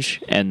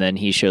range. And then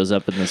he shows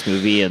up in this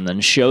movie and then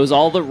shows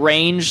all the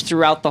range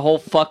throughout the whole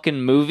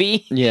fucking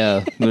movie.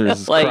 Yeah,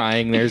 there's Like-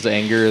 crying, there's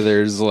anger,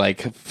 there's,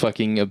 like,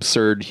 fucking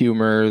absurd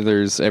humor,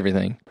 there's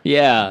everything.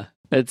 Yeah,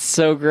 it's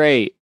so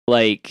great.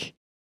 Like,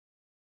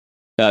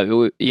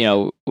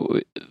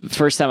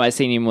 first time I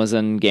seen him was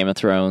in Game of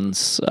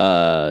Thrones.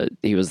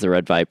 He was the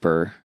Red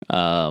Viper,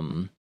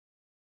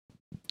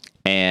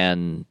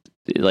 and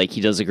like he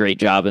does a great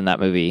job in that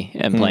movie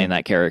and playing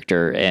that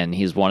character. And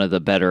he is one of the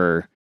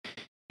better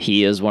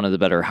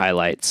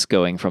highlights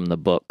going from the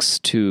books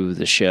to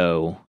the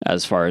show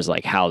as far as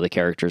like how the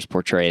character's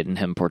portrayed and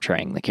him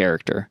portraying the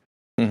character.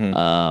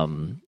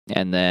 Mm-hmm.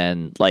 And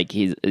then like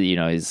he's the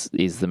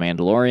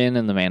Mandalorian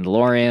in the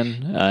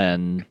Mandalorian,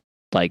 and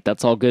like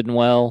that's all good and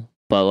well,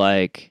 but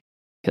like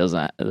he's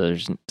got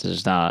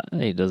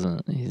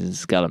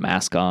a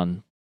mask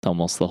on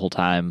almost the whole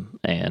time,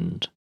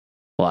 and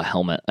well, a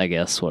helmet, I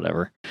guess,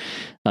 whatever.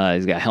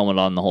 He's got a helmet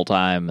on the whole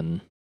time, and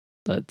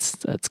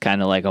that's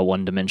kind of like a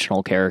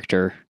one-dimensional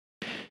character.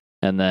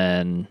 And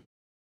then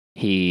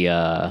he's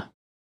in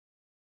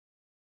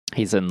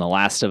The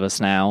Last of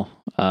Us now.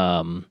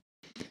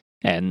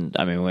 And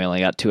I mean, we only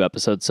got 2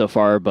 episodes so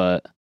far,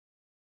 but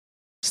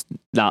it's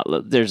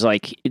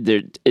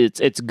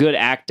good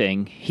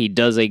acting. He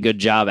does a good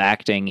job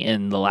acting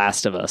in The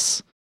Last of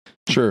Us.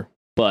 Sure.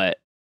 But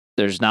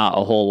there's not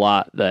a whole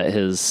lot that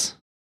his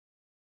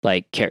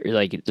there's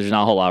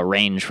not a whole lot of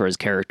range for his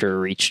character to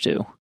reach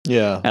to.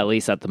 Yeah. At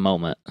least at the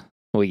moment.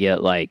 We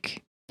get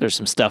like there's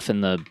some stuff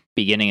in the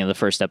beginning of the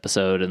first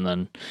episode, and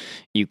then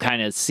you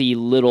kind of see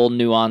little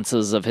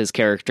nuances of his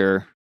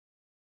character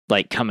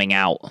like coming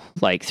out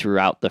like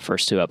throughout the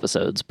first 2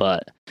 episodes,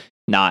 but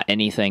not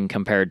anything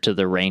compared to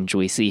the range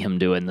we see him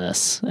doing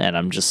this. And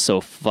I'm just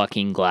so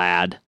fucking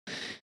glad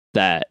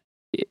that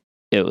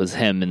it was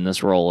him in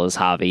this role as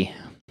Javi.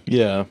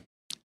 Yeah.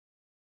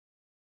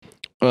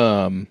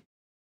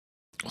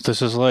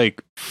 This is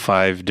like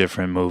 5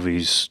 different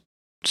movies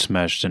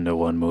smashed into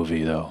one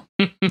movie, though.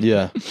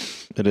 Yeah,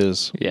 it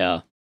is.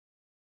 Yeah.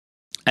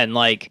 And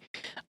like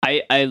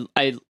I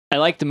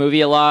like the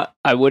movie a lot.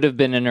 I would have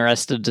been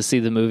interested to see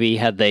the movie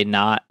had they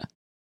not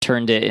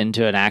turned it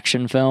into an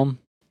action film.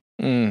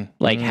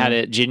 Had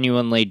it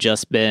genuinely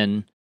just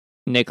been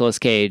Nicolas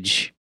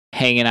Cage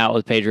hanging out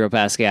with Pedro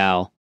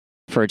Pascal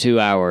for 2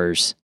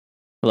 hours,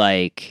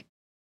 like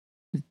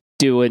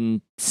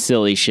doing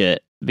silly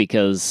shit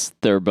because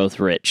they're both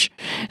rich.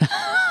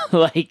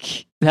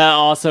 Like that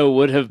also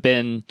would have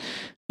been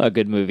a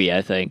good movie,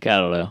 I think. I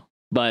don't know.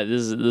 But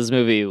this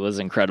movie was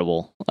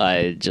incredible.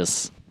 I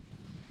just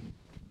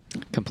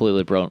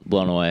completely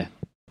blown away.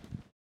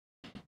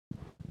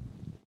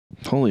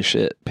 Holy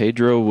shit.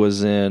 Pedro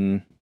was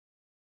in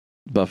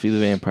Buffy the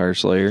Vampire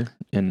Slayer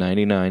in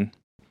 99.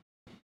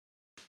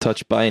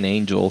 Touched by an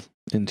Angel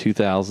in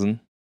 2000.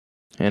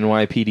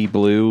 NYPD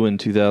Blue in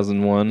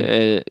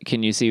 2001.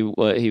 Can you see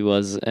what he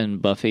was in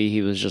Buffy?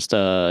 He was just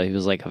he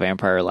was like a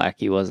vampire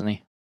lackey, wasn't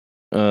he?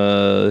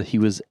 He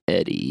was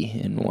Eddie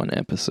in one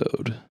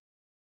episode.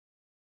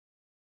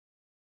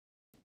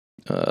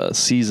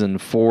 Season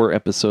 4,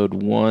 episode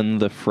 1,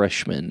 The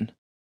Freshman.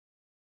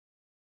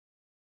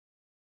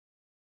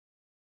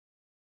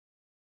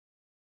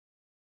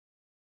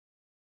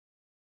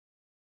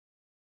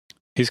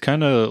 He's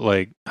kind of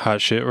like hot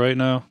shit right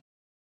now.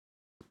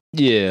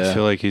 Yeah. I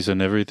feel like he's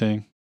in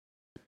everything.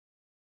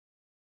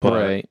 But,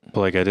 Right. But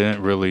like I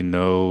didn't really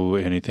know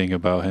anything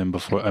about him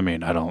before. I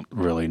mean, I don't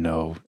really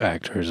know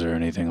actors or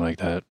anything like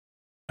that.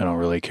 I don't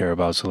really care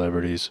about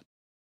celebrities.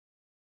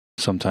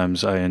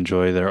 Sometimes I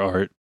enjoy their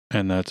art,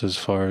 and that's as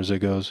far as it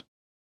goes.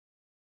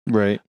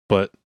 Right.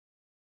 But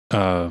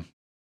what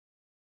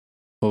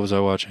was I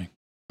watching?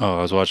 Oh,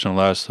 I was watching The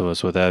Last of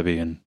Us with Abby,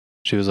 and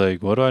she was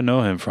like, "What do I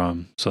know him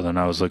from?" So then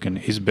I was looking.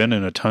 He's been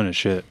in a ton of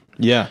shit.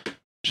 Yeah.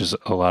 Just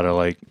a lot of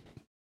like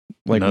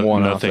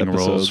one-off nothing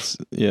episodes.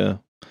 Yeah.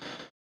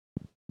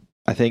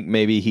 I think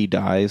maybe he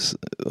dies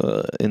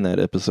in that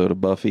episode of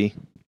Buffy.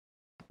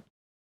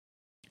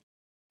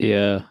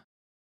 Yeah.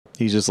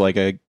 He's just like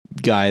a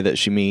guy that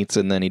she meets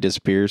and then he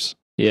disappears.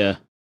 Yeah.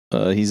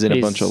 He's in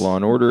a bunch of Law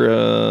and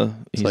Order.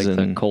 It's He's like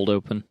in the cold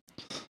open.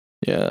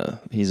 Yeah,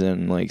 he's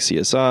in like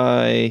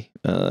CSI,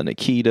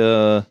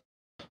 Nikita,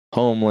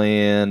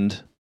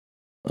 Homeland.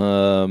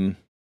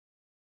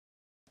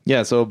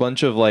 Yeah, so a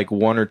bunch of like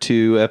 1 or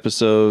 2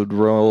 episode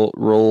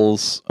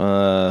roles.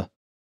 And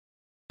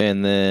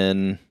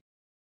then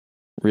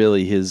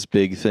really his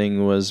big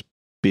thing was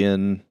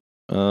being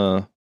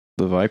the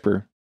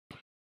Viper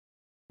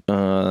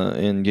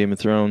in Game of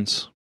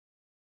Thrones.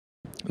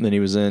 And then he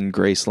was in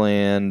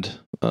Graceland,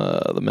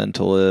 The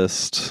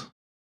Mentalist,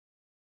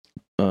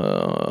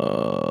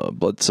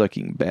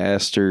 Bloodsucking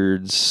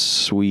Bastards,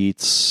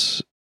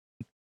 Sweets,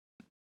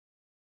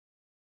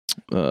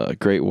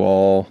 Great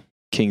Wall,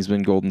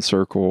 Kingsman Golden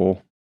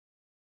Circle,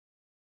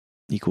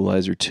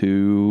 Equalizer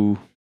 2.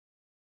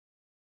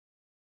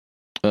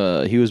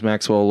 He was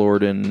Maxwell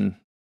Lord in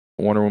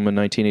Wonder Woman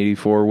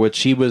 1984, which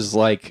he was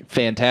like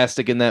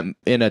fantastic in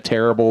a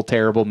terrible,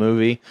 terrible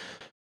movie.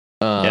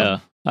 Yeah,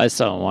 I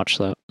still haven't watched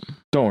that.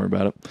 Don't worry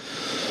about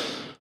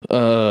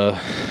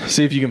it.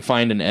 See if you can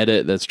find an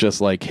edit that's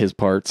just like his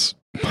parts.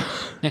 So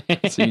you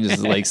can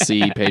just like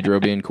see Pedro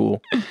being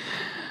cool.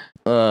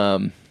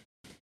 But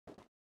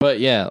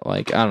yeah,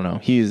 like I don't know,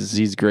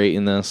 he's great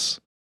in this.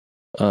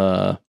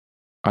 I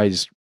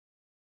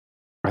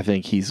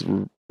think he's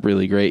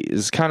really great.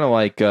 It's kind of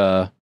like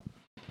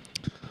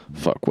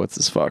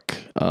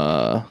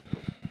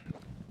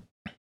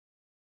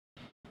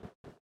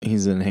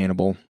he's in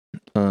Hannibal.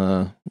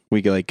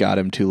 We like got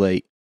him too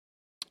late.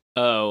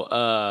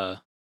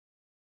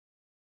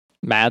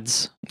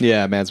 Mads.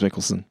 Yeah, Mads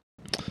Mikkelsen.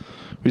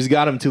 We just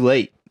got him too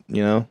late,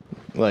 you know?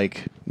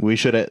 Like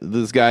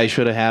this guy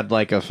should have had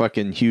like a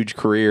fucking huge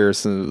career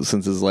since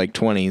his like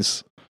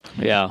 20s.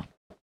 Yeah.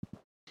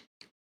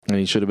 And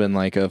he should have been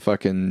like a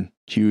fucking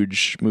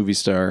huge movie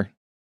star.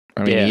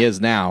 I mean, he is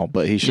now,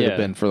 but he should have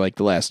been for like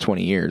the last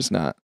 20 years,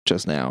 not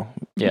just now.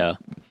 Yeah.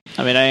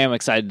 I mean, I am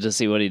excited to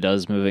see what he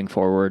does moving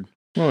forward.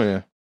 Oh,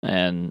 yeah.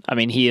 And I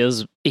mean,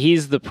 he's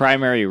the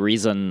primary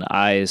reason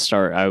I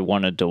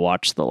wanted to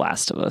watch The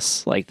Last of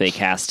Us. Like, they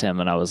cast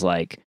him and I was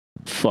like,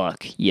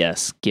 fuck,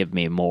 yes, give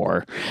me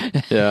more.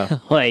 Yeah.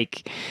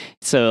 Like,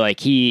 so like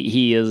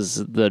he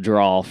is the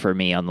draw for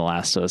me on The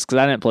Last of Us, because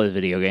I didn't play the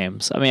video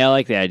games. I mean, I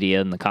like the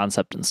idea and the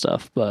concept and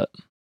stuff, but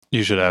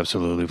you should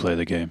absolutely play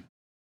the game.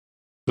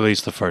 At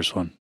least the first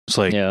one. It's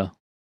like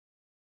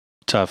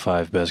top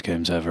 5 best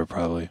games ever,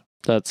 probably.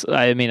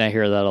 I mean, I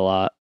hear that a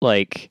lot.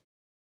 Like,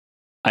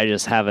 I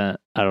just haven't,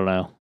 I don't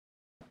know.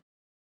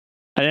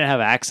 I didn't have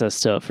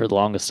access to it for the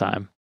longest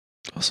time.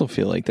 I also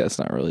feel like that's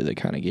not really the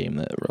kind of game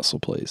that Russell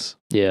plays.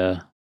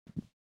 Yeah.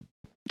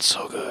 It's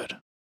so good.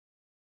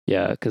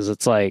 Yeah, because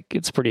it's like,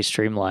 it's pretty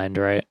streamlined,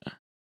 right?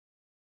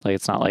 Like,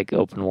 it's not like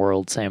open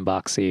world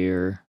sandboxy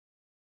or...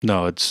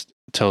 No, it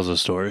tells a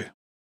story.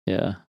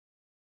 Yeah.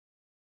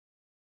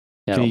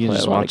 Yeah, you can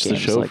just watch the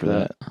show like for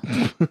that.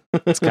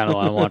 That's kind of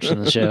why I'm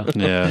watching the show.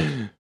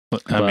 Yeah.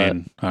 I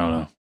mean, I don't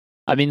know.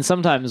 I mean,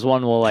 sometimes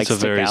one will like. It's a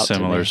very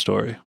similar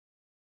story.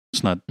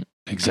 It's not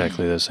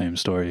exactly the same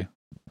story.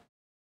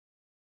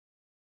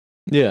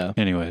 Yeah.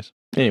 Anyway,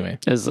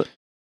 is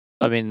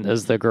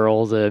the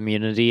girl the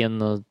immunity in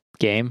the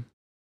game?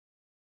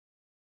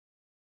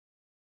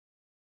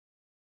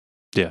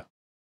 Yeah.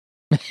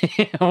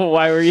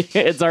 Why were you?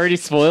 It's already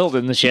spoiled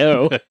in the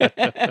show.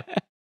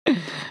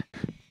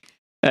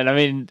 And I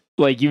mean,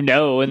 like, in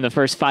the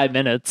first 5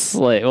 minutes,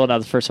 like, well, not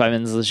the first 5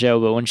 minutes of the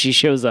show, but when she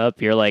shows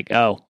up, you're like,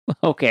 oh,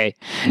 okay.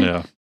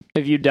 Yeah.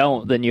 If you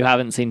don't, then you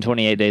haven't seen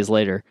 28 Days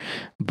Later.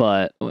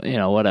 But,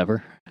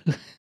 whatever.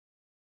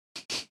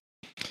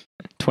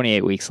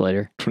 28 weeks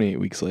later. 28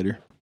 weeks later.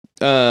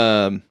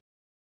 But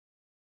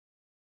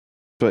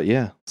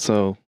yeah,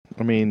 so,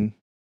 I mean,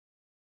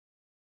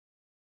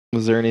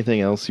 was there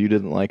anything else you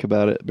didn't like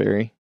about it,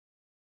 Barry?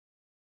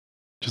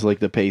 Just like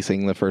the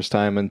pacing the first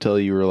time until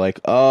you were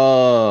like,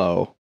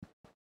 oh.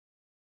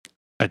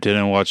 I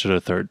didn't watch it a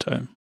third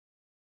time.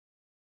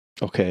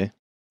 Okay.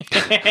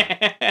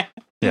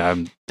 Yeah,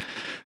 the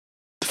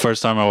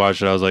first time I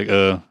watched it, I was like,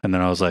 and then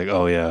I was like,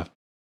 oh yeah.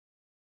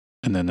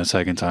 And then the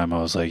second time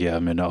I was like, yeah,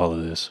 I'm into all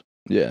of this.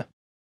 Yeah.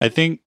 I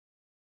think,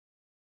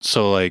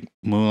 so like,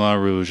 Moulin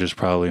Rouge is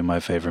probably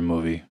my favorite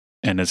movie.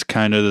 And it's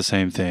kind of the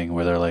same thing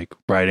where they're like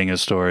writing a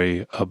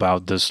story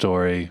about the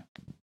story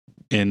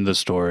in the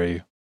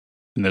story.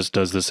 And this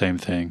does the same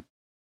thing.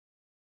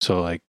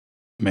 So, like,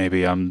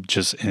 maybe I'm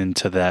just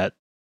into that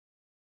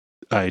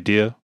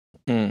idea.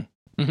 Mm.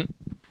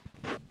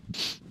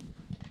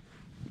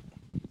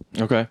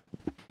 Okay.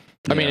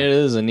 I mean, it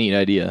is a neat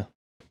idea.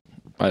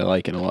 I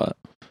like it a lot.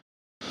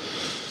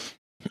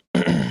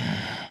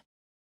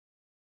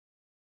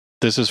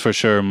 This is for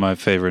sure my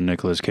favorite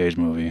Nicolas Cage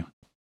movie.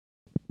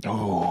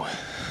 Oh.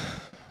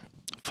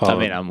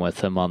 I'm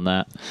with him on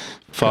that.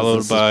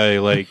 Followed by,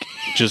 like,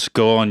 just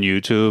go on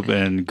YouTube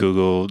and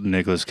Google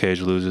Nicolas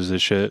Cage loses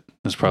his shit.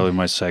 That's probably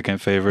my second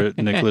favorite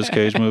Nicolas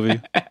Cage movie.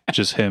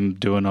 Just him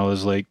doing all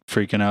his, like,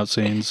 freaking out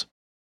scenes.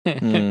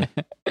 Mm.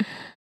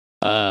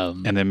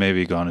 And then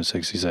maybe Gone in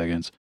 60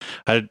 Seconds.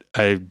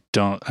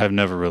 I've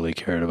never really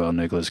cared about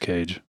Nicolas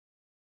Cage.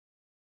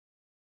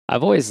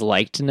 I've always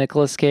liked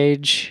Nicolas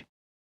Cage.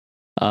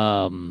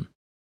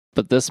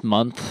 But this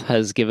month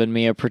has given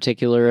me a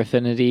particular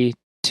affinity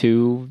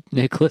to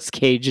Nicolas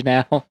Cage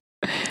now.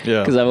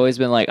 Yeah. Because I've always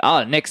been like,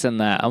 oh, Nick's in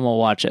that, I'm gonna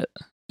watch it.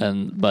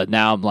 But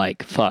now I'm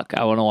like, fuck,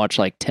 I want to watch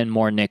like 10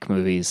 more Nick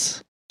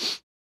movies.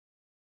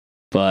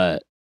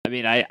 But I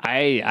mean,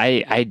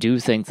 I do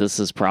think this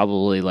is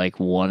probably like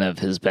one of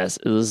his best.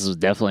 This is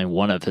definitely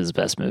one of his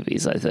best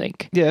movies, I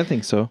think. Yeah, I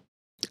think so.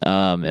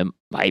 It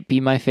might be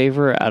my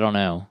favorite. I don't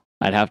know.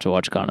 I'd have to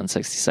watch Gone in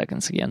 60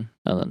 Seconds again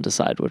and then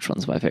decide which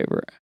one's my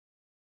favorite.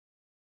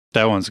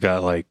 That one's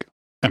got like,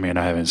 I mean,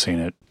 I haven't seen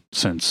it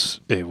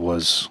since it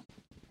was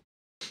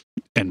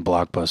in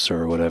Blockbuster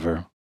or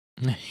whatever.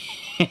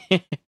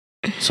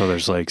 So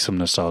there's like some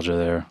nostalgia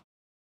there.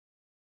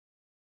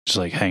 just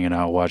like hanging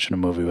out watching a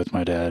movie with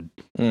my dad.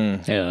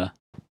 Yeah.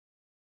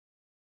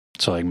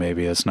 So like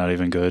maybe it's not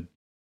even good.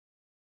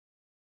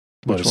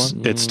 But Which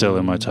one? it's still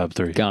in my top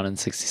 3. Gone in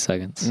 60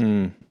 Seconds.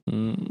 Mm.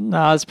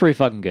 No, it's pretty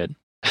fucking good.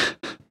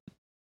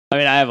 I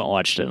mean, I haven't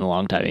watched it in a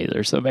long time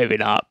either, so maybe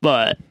not,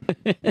 but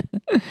I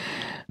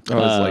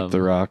always like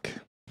The Rock.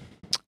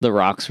 The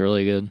Rock's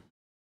really good.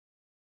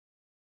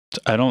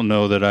 I don't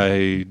know that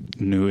I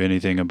knew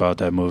anything about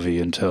that movie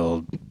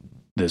until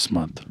this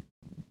month.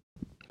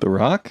 The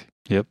Rock?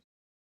 Yep.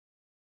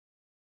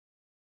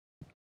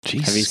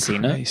 Jesus Have you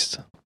seen it? Christ.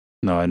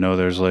 No, I know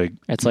there's like,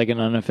 It's like an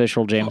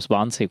unofficial James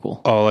Bond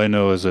sequel. all I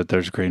know is that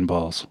there's green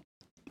balls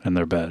and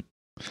they're bad.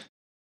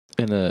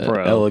 In a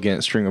Bro.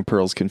 elegant string of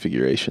pearls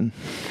configuration.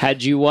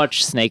 Had you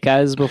watched Snake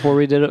Eyes before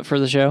we did it for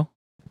the show?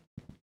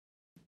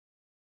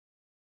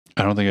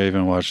 I don't think I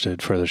even watched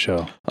it for the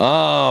show.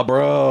 Oh,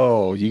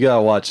 bro. You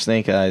gotta watch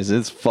Snake Eyes.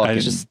 It's fucking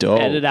just dope.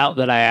 Edit out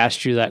that I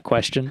asked you that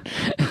question.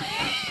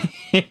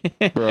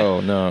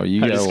 Bro, no.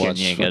 You I'm gotta just kidding, watch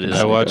you ain't gotta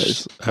fucking do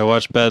Snake that. I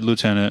watched Bad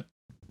Lieutenant.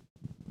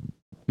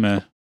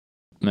 Meh.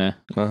 Meh.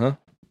 Eyes. Uh-huh.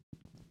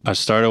 I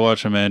started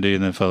watching Mandy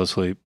and then fell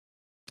asleep.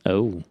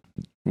 Oh.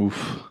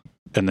 Oof.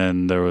 And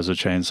then there was a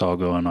chainsaw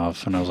going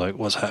off and I was like,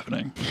 what's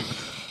happening?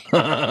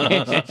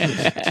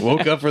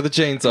 Woke up for the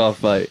chainsaw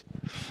fight.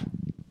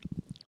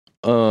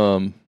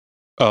 Oh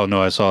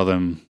no, I saw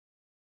them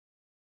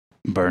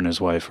burn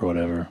his wife or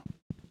whatever.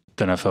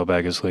 Then I fell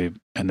back asleep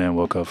and then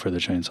woke up for the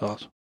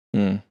chainsaws.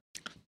 Mm.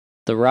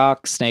 The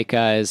Rock, Snake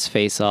Eyes,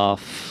 Face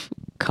Off.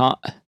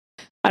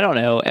 I don't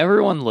know.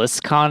 Everyone lists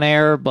Con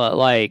Air, but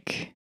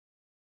like,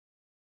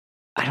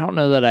 I don't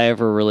know that I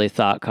ever really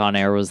thought Con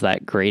Air was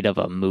that great of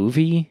a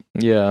movie.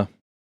 Yeah,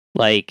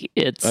 Like,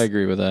 I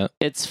agree with that.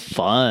 it's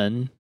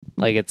fun.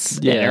 Like, it's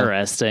Yeah.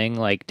 interesting.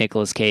 Like,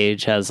 Nicolas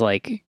Cage has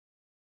like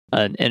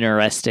an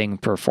interesting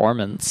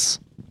performance,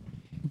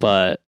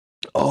 but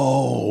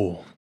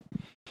Oh.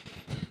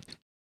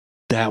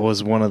 That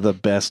was one of the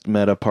best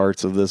meta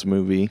parts of this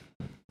movie.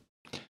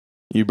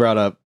 You brought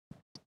up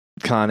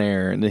Con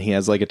Air, and he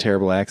has like a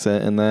terrible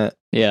accent in that.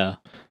 yeah,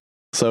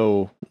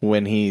 So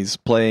when he's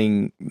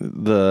playing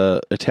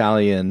the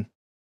Italian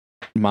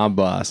mob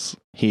boss,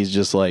 he's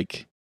just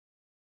like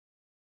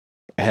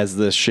has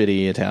this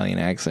shitty Italian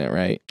accent,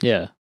 right?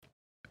 yeah,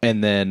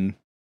 And then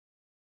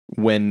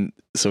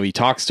he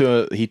talks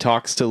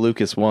to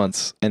Lucas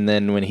once, and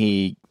then when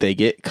they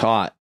get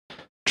caught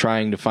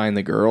trying to find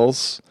the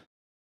girls,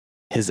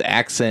 his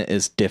accent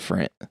is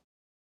different.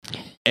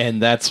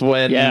 And that's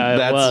when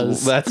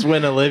that's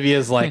when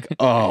Olivia's like,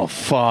 "Oh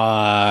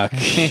fuck."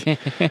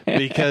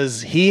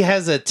 Because he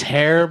has a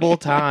terrible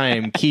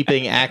time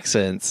keeping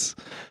accents.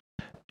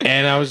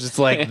 And I was just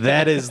like,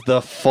 that is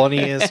the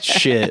funniest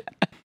shit.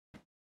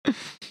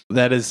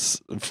 That is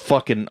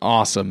fucking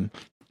awesome.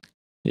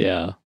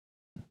 yeah.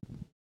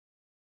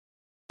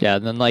 Yeah,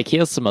 and then like he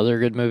has some other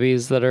good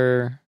movies that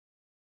are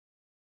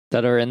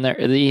in there.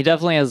 He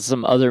definitely has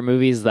some other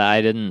movies that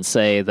I didn't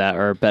say that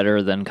are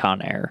better than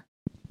Con Air.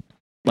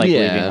 Like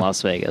Yeah. Leaving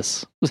Las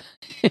Vegas.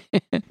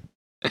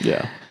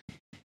 Yeah.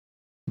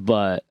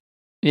 But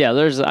yeah,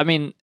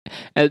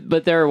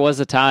 but there was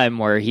a time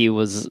where he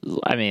was,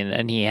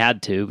 and he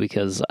had to,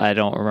 because I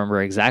don't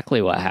remember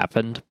exactly what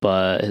happened,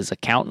 but his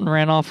accountant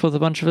ran off with a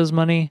bunch of his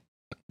money.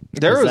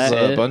 There Was was that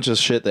a it? bunch of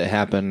shit that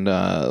happened.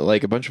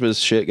 Like a bunch of his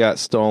shit got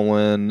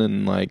stolen,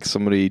 and like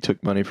somebody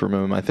took money from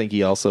him. I think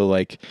he also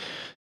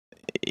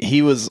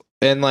he was,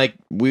 and like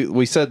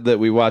we said that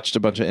we watched a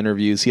bunch of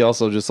interviews. He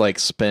also just like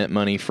spent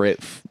money for it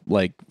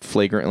like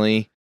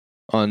flagrantly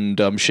on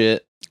dumb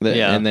shit.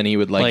 Yeah. And then he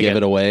would like give a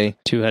it away,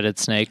 Two-headed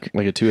snake.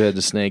 like a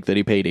 2-headed snake that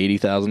he paid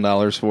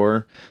 $80,000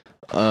 for.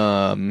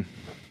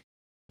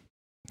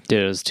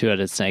 Dude, it was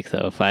Two-headed snake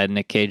though. If I had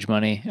Nick Cage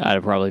money, I'd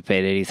have probably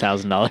paid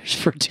 $80,000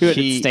 for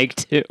Two-headed snake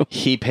too.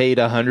 He paid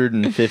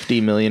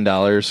 $150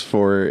 million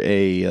for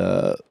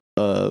a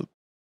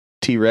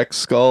T-Rex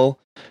skull,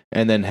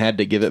 and then had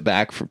to give it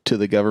back to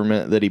the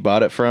government that he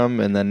bought it from,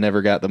 and then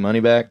never got the money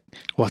back.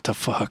 What the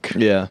fuck?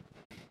 Yeah.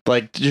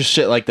 Like, just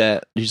shit like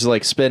that. You're just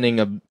like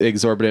spending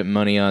exorbitant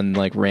money on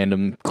like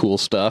random cool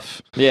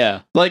stuff.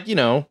 Yeah. Like, you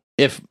know,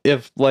 if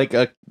like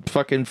a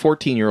fucking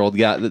 14-year-old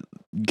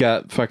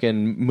got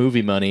fucking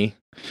movie money,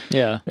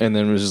 Yeah. and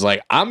then was just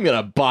like, I'm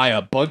gonna buy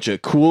a bunch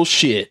of cool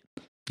shit.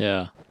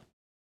 Yeah.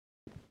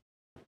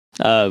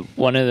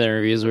 One of the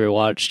interviews we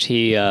watched,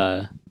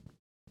 there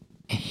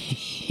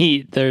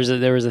was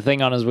a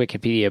thing on his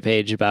Wikipedia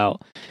page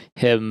about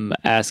him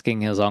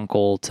asking his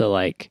uncle to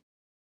like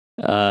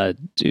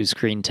do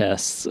screen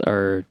tests,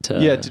 or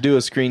to do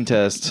a screen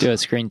test. do a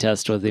screen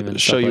test with him and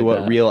Show stuff you like what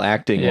that. real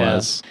acting Yeah.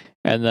 was.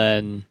 And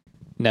then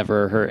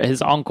never heard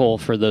his uncle.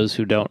 For those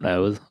who don't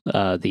know,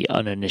 the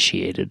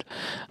uninitiated,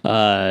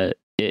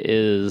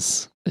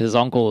 his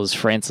uncle is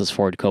Francis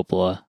Ford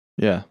Coppola.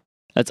 Yeah.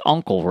 That's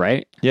uncle,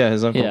 right? Yeah,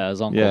 his uncle. Yeah,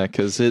 his uncle. Yeah,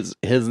 because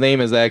his name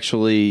is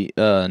actually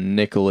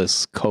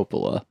Nicholas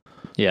Coppola.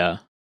 Yeah.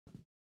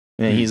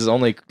 And he's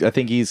only, I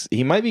think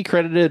he might be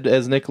credited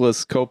as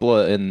Nicholas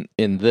Coppola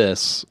in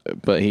this,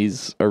 but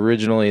he's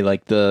originally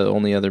like the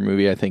only other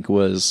movie I think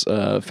was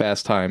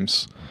Fast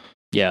Times.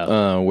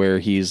 Yeah. Where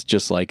he's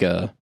just like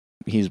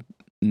he's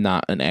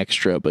not an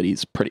extra, but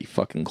he's pretty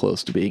fucking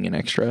close to being an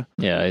extra.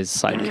 Yeah, he's a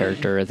side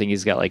character. I think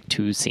he's got like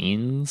 2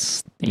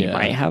 scenes. He Yeah.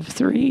 might have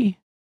 3.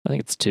 I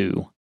think it's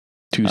 2.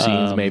 2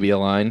 scenes, maybe a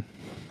line.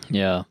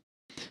 Yeah.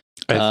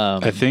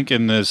 I think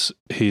in this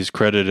he's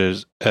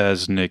credited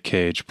as Nick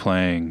Cage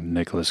playing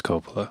Nicholas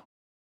Coppola.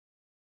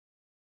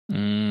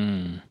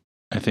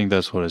 I think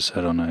that's what it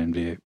said on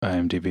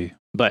IMDb.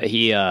 But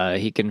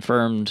he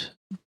confirmed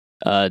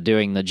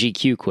doing the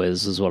GQ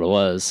quiz is what it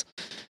was,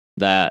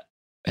 that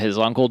his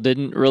uncle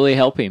didn't really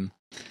help him.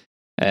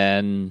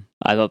 And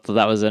I thought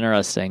that was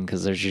interesting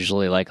because there's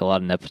usually like a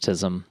lot of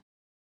nepotism.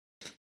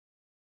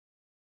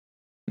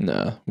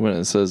 No, when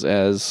it says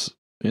as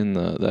in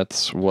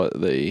that's what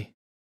they.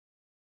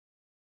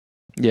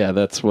 Yeah,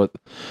 that's what.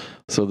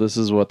 So this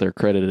is what they're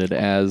credited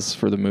as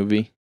for the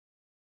movie.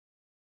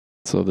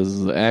 So this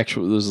is this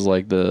is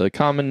like the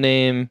common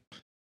name,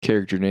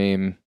 character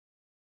name,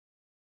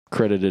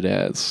 credited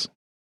as.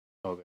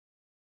 Okay.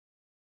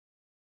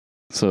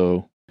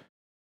 So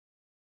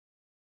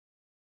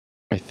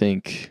I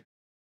think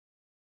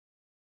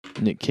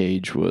Nick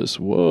Cage was,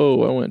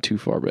 whoa, I went too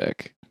far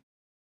back.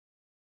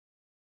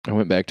 I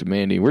went back to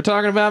Mandy. We're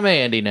talking about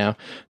Mandy now.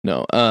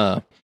 No,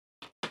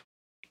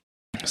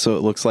 so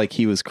it looks like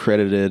he was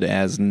credited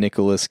as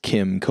Nicholas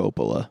Kim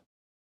Coppola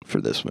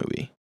for this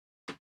movie.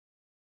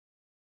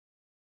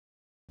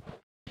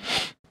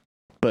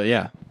 But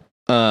yeah.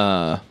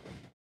 Yeah,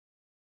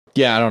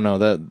 I don't know.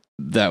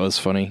 That was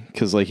funny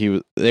cuz like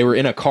they were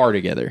in a car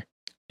together.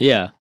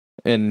 Yeah.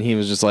 And he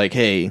was just like,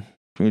 "Hey,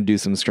 we're going to do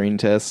some screen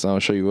tests. I'll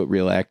show you what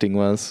real acting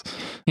was."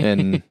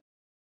 And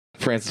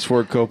Francis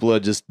Ford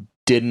Coppola just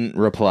didn't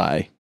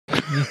reply.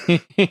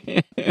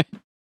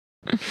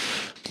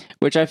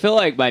 Which I feel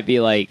like might be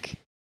like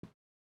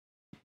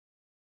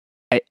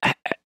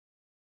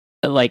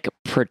like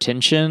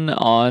pretension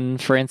on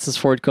Francis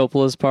Ford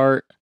Coppola's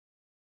part.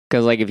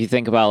 Because like if you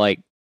think about like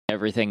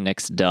everything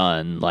Nick's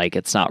done, like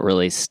it's not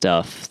really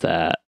stuff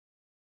that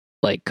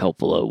like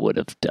Coppola would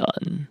have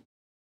done.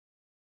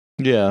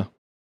 Yeah.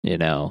 You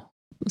know?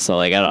 So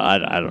like I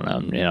don't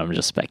know. You know, I'm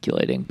just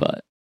speculating,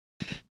 but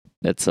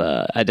it's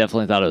I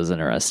definitely thought it was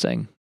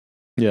interesting.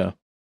 Yeah.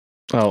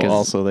 Oh,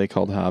 also they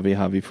called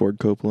Javi Ford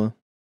Coppola.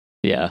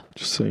 Yeah.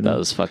 Just so you know. That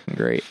was fucking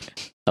great.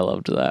 I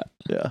loved that.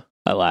 Yeah.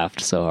 I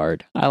laughed so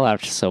hard. I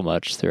laughed so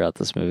much throughout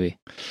this movie.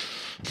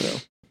 So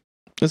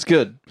it's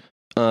good.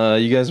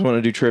 You guys want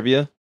to do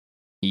trivia?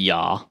 Yeah.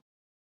 All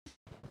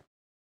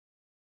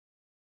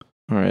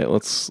right,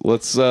 let's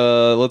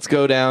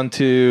go down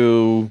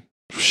to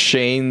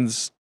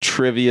Shane's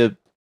trivia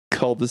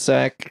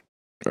cul-de-sac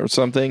or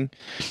something.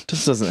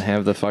 Just doesn't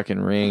have the fucking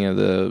ring of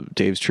the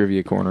Dave's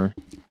Trivia Corner.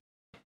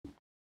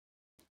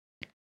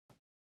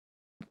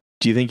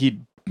 Do you think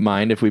he'd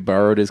mind if we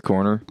borrowed his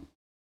corner?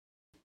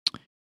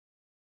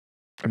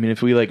 I mean,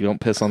 if we like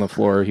don't piss on the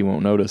floor, he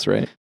won't notice,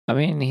 right? I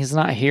mean, he's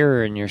not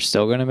here and you're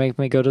still going to make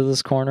me go to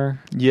this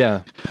corner?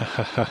 Yeah.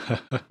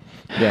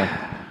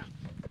 Yeah.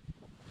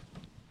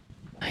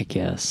 I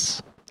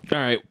guess. All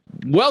right.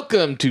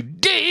 Welcome to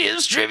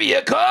Dave's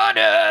Trivia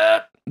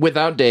Corner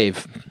without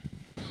Dave.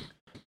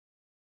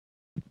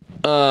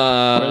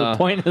 Where the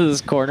point of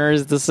this corner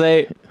is to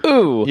say,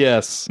 ooh,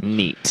 yes.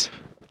 Neat.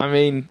 I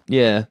mean,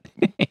 yeah.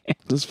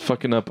 Just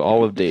fucking up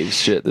all of Dave's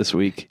shit this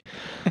week.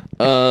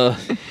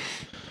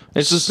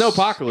 It's the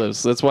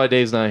snowpocalypse. That's why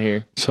Dave's not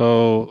here.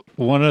 So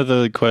one of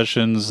the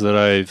questions that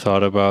I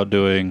thought about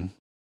doing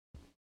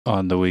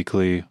on the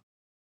weekly,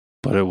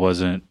 but it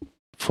wasn't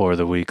for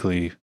the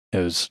weekly, it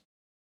was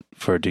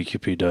for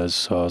DQP does.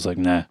 So I was like,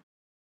 nah.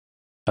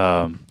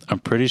 I'm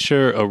pretty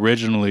sure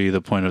originally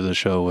the point of the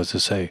show was to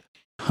say,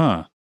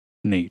 huh,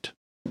 neat.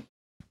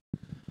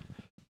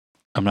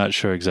 I'm not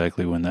sure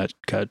exactly when that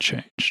got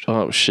changed.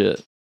 Oh,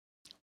 shit.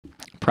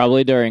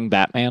 Probably during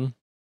Batman.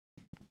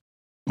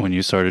 When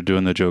you started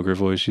doing the Joker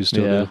voice, you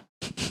still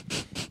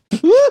do?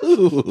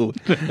 Woo!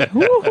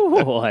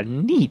 Ooh,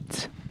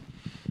 neat.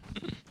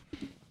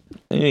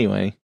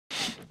 Anyway.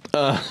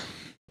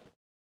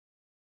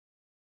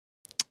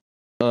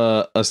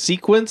 A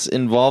sequence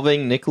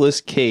involving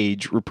Nicolas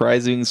Cage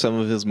reprising some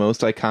of his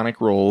most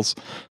iconic roles,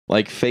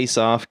 like Face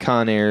Off,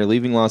 Con Air,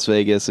 Leaving Las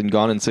Vegas, and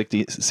Gone in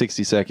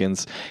 60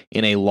 Seconds,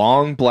 in a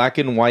long black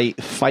and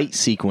white fight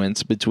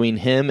sequence between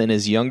him and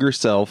his younger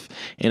self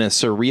in a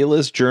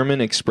surrealist German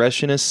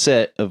expressionist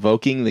set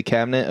evoking the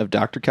cabinet of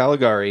Dr.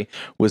 Caligari,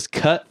 was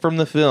cut from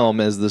the film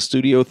as the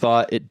studio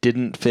thought it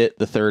didn't fit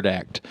the third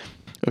act.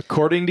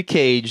 According to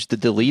Cage, the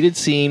deleted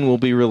scene will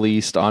be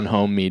released on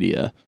home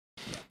media.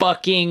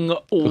 Fucking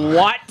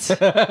what?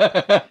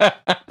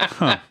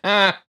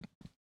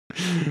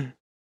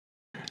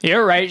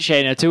 You're right,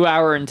 Shane. A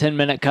 2-hour and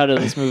 10-minute cut of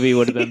this movie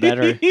would have been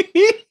better.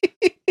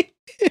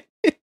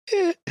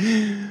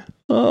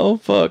 Oh,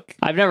 fuck.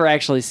 I've never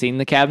actually seen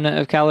the cabinet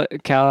of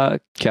Caligari.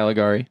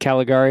 Caligari.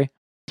 Caligari.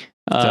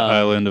 The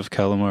island of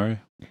calamari.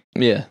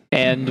 Yeah.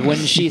 And when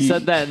she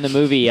said that in the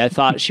movie, I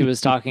thought she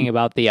was talking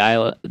about the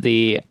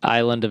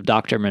island of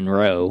Dr.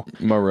 Moreau.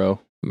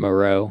 Moreau.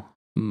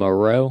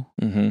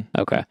 Mm-hmm.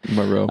 Okay.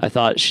 Moreau. I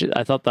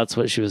thought that's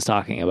what she was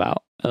talking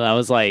about. And I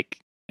was like,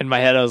 in my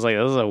head, I was like,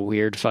 this is a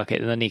weird fucking.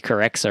 And then he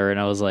corrects her, and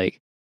I was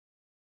like,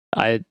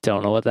 I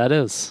don't know what that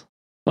is.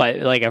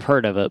 Like I've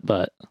heard of it,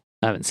 but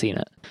I haven't seen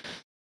it.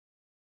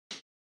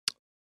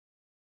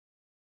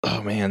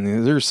 Oh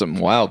man, there's some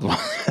wild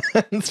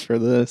ones for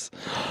this.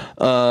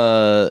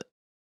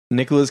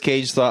 Nicolas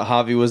Cage thought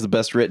Javi was the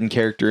best written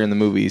character in the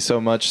movie,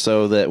 so much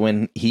so that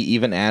when he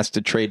even asked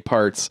to trade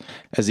parts,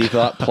 as he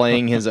thought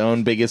playing his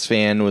own biggest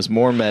fan was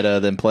more meta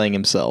than playing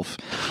himself.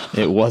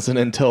 It wasn't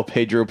until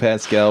Pedro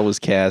Pascal was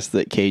cast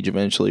that Cage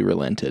eventually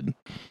relented.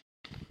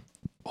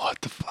 What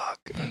the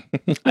fuck?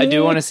 I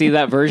do want to see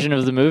that version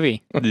of the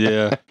movie.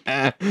 Yeah.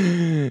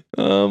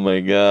 Oh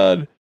my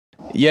god.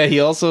 Yeah, he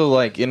also,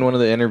 like, in one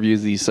of the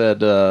interviews he said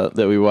that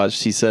we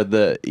watched, he said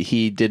that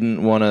he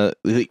didn't want to.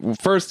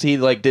 First, he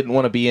like didn't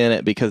want to be in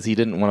it because he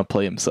didn't want to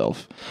play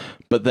himself.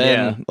 But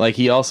then, like,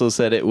 he also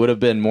said it would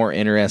have been more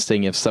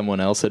interesting if someone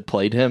else had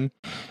played him,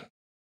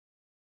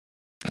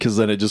 because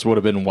then it just would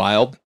have been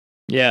wild.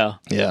 Yeah.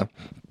 Yeah.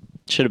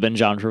 Should have been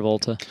John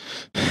Travolta.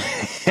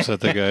 Is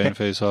that the guy in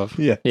Face Off?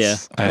 Yeah. Yeah.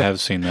 I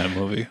have seen that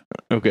movie.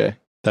 Okay.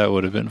 That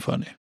would have been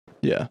funny.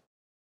 Yeah.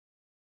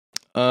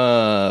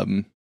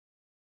 Or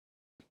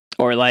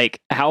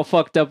like, how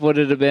fucked up would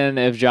it have been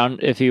if John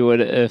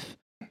Travolta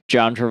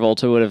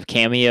would have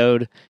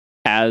cameoed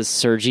as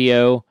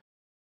Sergio?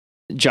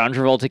 John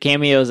Travolta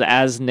cameos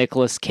as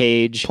Nicolas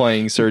Cage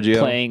playing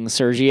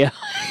Sergio.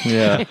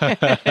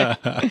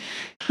 Yeah.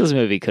 This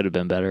movie could have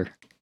been better.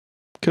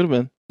 Could have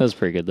been. That was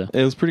pretty good though.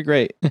 It was pretty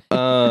great.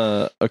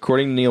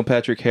 According to Neil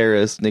Patrick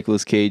Harris,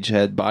 Nicolas Cage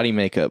had body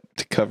makeup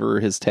to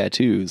cover his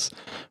tattoos.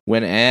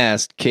 When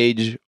asked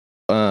Cage,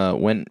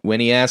 when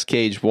he asked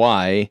Cage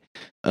why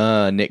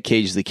Nick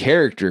Cage the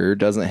character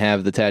doesn't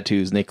have the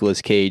tattoos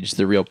Nicolas Cage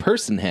the real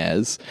person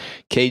has,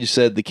 Cage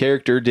said the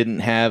character didn't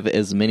have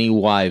as many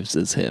wives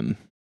as him.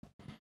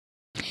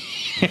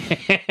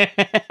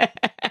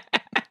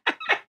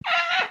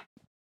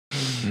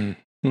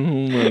 Oh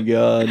my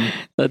god.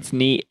 That's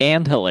neat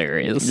and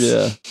hilarious.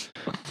 Yeah.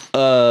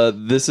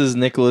 This is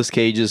Nicolas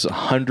Cage's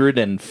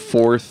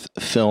 104th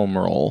film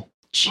role.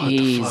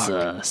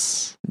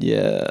 Jesus.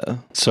 Yeah.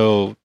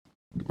 So,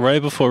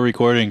 right before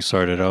recording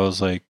started, I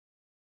was like,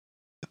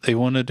 they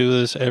want to do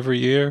this every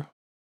year?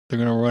 They're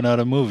going to run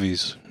out of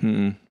movies.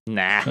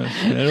 Nah.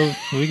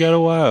 We got a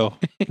while.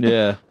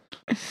 Yeah.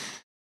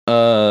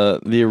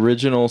 The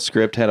original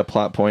script had a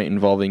plot point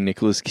involving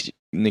Nicolas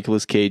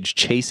Cage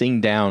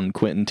chasing down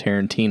Quentin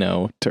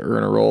Tarantino to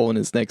earn a role in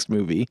his next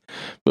movie,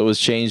 but was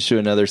changed to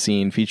another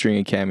scene featuring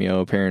a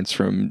cameo appearance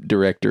from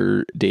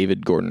director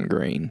David Gordon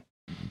Green.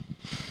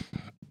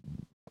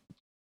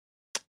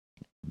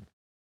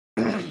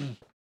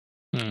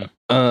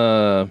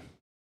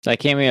 That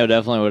cameo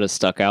definitely would have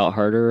stuck out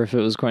harder if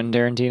it was Quentin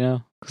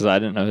Tarantino, because I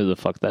didn't know who the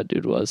fuck that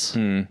dude was.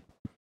 Yeah,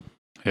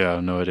 I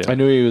have no idea. I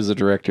knew he was a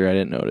director. I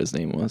didn't know what his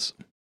name was.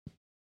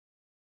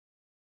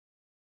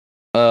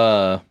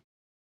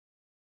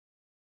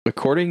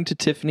 According to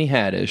Tiffany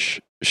Haddish,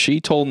 she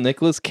told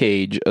Nicolas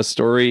Cage a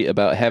story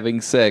about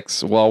having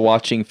sex while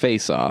watching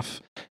Face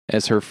Off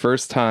as her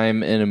first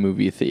time in a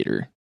movie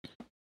theater.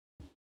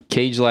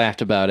 Cage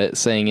laughed about it,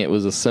 saying it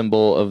was a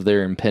symbol of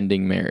their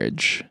impending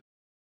marriage.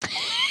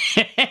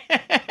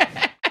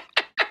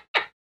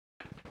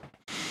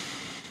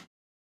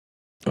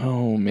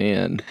 Oh,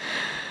 man.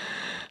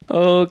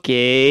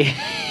 Okay.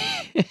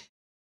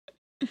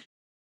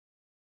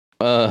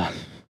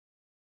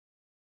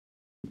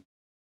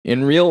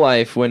 In real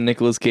life, when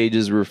Nicolas Cage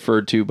is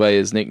referred to by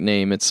his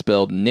nickname, it's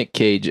spelled Nick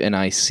Cage,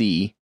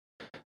 N-I-C.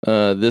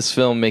 This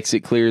film makes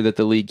it clear that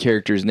the lead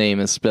character's name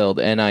is spelled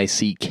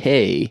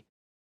N-I-C-K,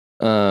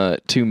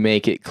 to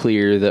make it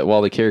clear that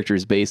while the character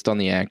is based on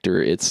the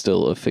actor, it's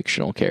still a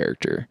fictional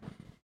character.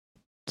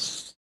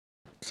 It's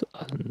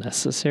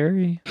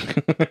unnecessary.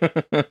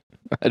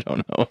 I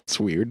don't know. It's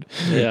weird.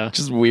 Yeah.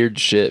 Just weird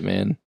shit,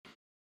 man.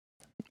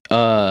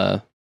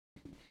 I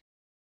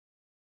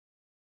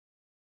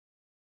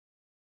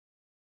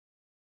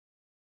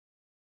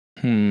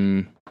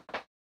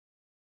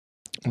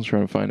was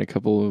trying to find a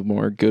couple of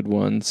more good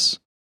ones.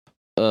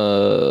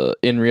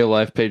 In real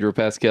life, Pedro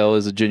Pascal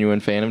is a genuine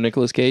fan of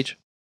Nicolas Cage.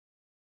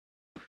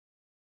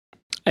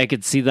 I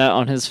could see that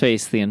on his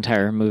face the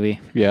entire movie.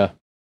 Yeah.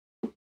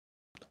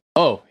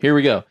 Oh, here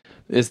we go.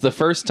 It's the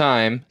first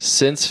time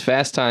since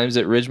Fast Times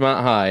at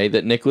Ridgemont High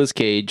that Nicolas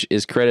Cage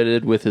is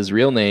credited with his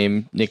real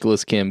name,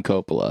 Nicholas Kim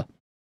Coppola.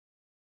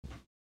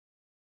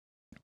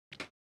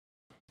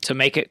 To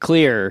make it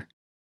clear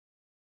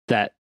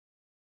that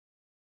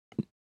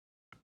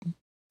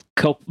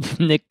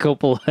Nick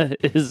Coppola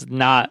is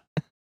not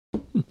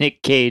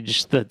Nick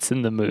Cage that's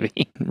in the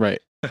movie.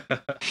 Right.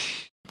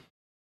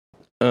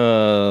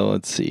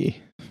 Let's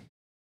see.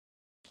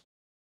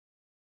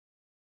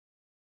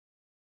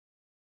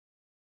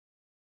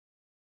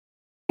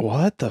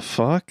 What the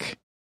fuck?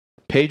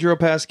 Pedro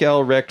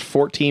Pascal wrecked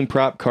 14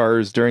 prop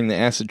cars during the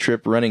acid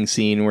trip running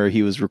scene where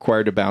he was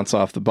required to bounce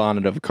off the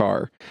bonnet of a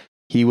car.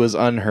 He was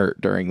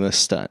unhurt during this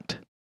stunt.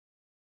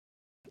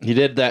 He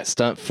did that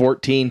stunt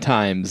 14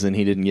 times and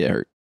he didn't get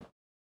hurt.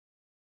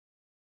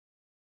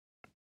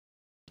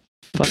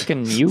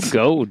 Fucking you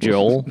go,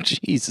 Joel.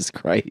 Jesus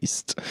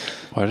Christ.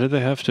 Why did they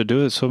have to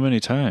do it so many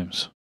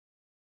times?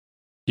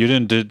 You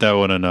didn't do that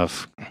one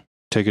enough.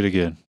 Take it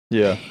again.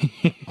 Yeah.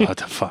 What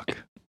the fuck?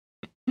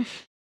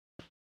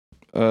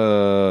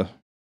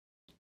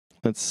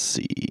 Let's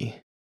see.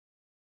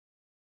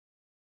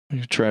 I'm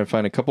gonna try and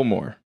find a couple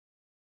more.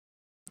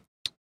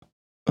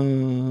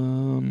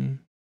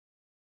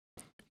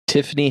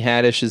 Tiffany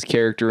Haddish's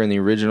character in the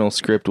original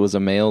script was a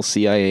male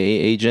CIA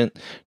agent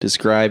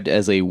described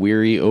as a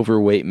weary,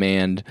 overweight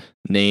man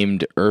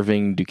named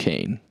Irving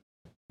Duquesne.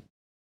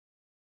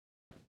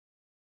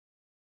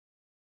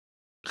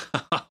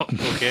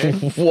 Okay.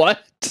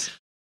 What?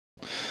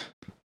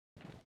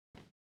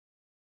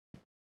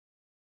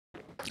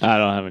 I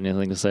don't have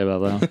anything to say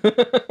about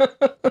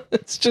that.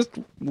 It's just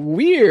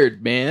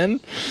weird,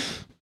 man.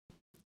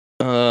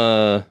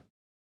 I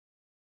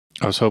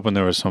was hoping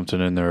there was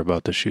something in there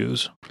about the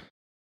shoes.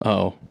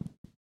 Oh.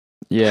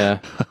 Yeah.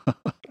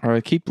 All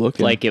right, keep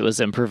looking. Like it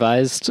was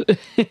improvised.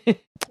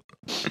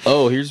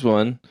 Oh, here's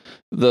one.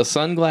 The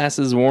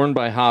sunglasses worn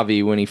by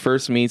Javi when he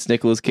first meets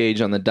Nicolas Cage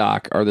on the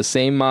dock are the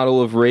same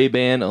model of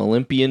Ray-Ban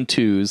Olympian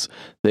 2s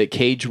that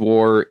Cage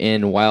wore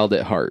in Wild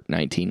at Heart,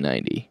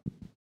 1990.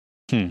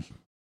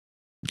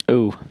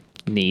 Ooh,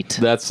 neat.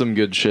 That's some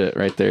good shit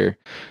right there.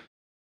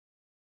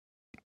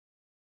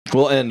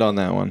 We'll end on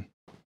that one.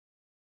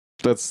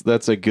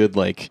 That's a good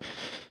like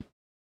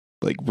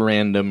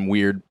random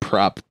weird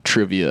prop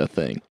trivia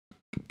thing.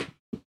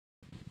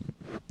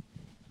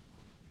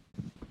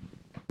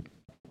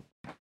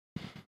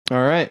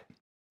 All right.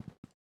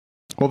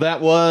 Well,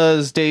 that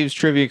was Dave's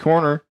Trivia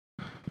Corner.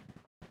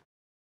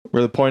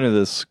 Where the point of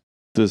this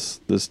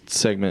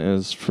segment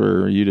is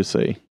for you to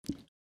say.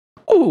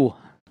 Ooh,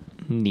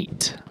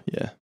 neat.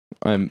 Yeah.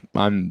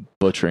 I'm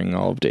butchering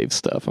all of Dave's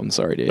stuff. I'm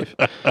sorry, Dave.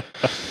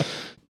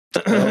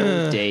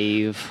 Oh,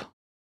 Dave.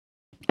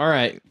 All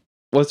right.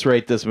 Let's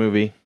rate this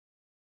movie.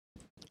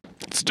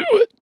 Let's do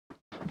it.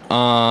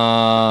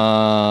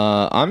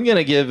 I'm going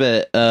to give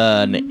it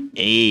an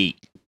 8.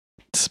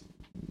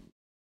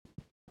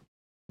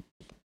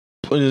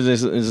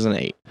 This is an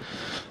 8.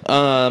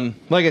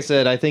 Like I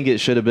said, I think it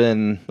should have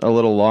been a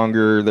little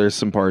longer. There's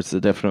some parts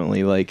that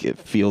definitely like it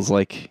feels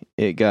like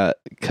it got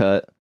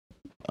cut.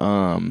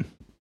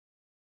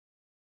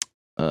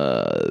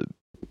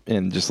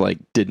 And just like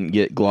didn't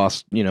get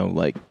glossed,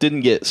 like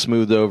didn't get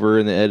smoothed over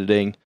in the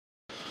editing.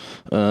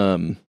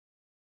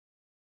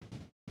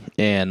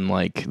 And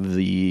like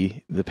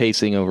the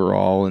pacing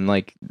overall, and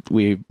like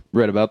we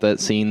read about that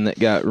scene that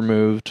got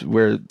removed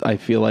where I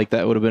feel like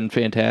that would have been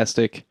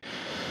fantastic.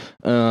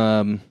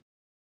 And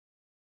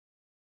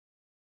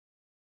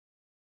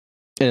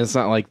it's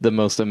not like the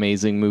most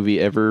amazing movie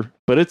ever,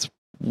 but it's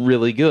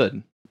really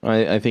good.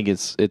 I think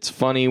it's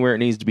funny where it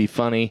needs to be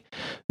funny.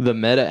 The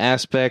meta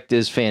aspect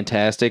is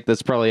fantastic.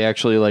 That's probably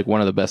actually like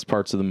one of the best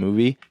parts of the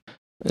movie.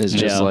 Is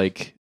just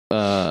like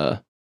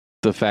the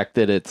fact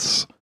that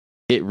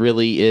it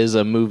really is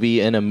a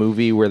movie in a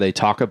movie where they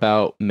talk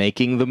about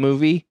making the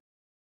movie.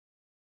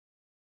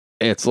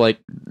 It's like,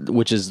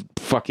 which is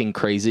fucking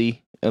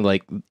crazy. And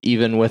like,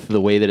 even with the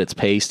way that it's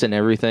paced and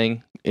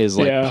everything is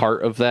like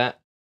part of that.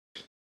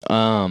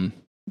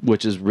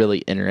 Which is really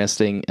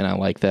interesting. And I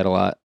like that a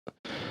lot.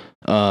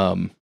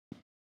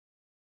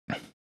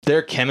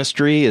 Their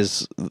chemistry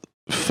is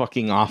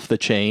fucking off the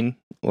chain.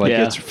 Like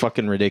it's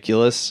fucking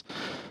ridiculous.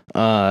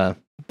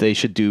 They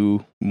should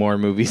do more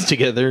movies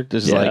together.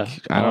 Just like,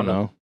 I don't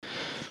know.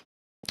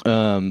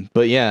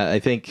 But yeah, I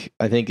think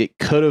it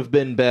could have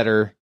been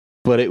better,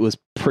 but it was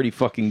pretty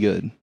fucking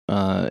good.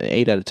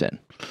 8 out of 10.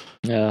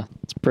 Yeah,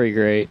 it's pretty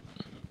great.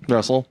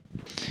 Russell?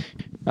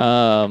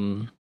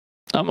 I'm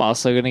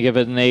also gonna give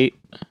it an 8.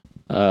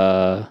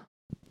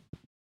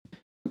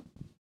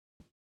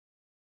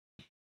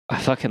 I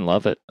fucking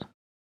love it.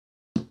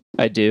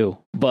 I do,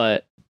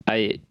 but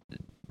I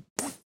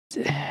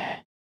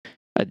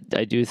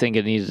do think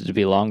it needed to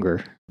be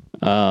longer.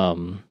 It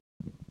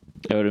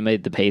would have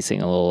made the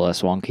pacing a little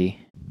less wonky.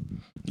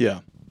 Yeah.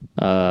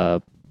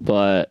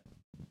 But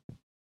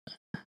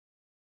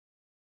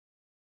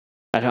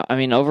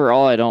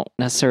overall, I don't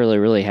necessarily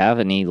really have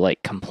any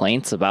like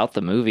complaints about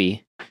the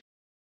movie.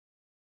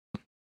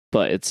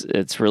 But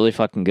it's really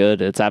fucking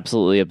good. It's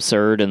absolutely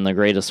absurd in the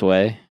greatest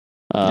way.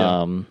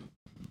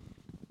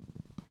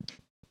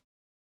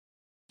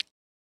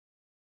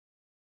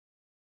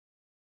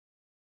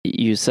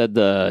 You said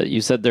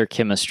their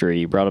chemistry.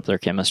 You brought up their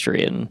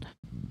chemistry, and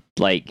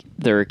like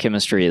their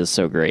chemistry is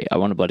so great. I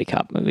want a buddy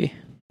cop movie.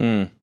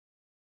 Yeah,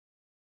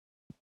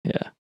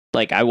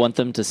 like I want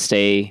them to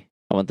stay.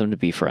 I want them to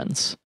be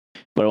friends,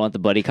 but I want the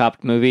buddy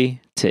cop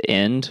movie to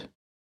end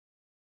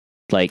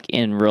like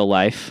in real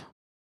life,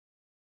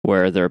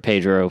 where they're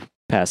Pedro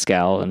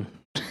Pascal and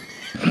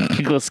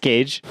Nicolas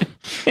Cage.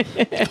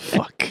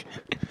 Fuck.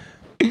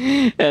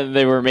 and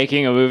they were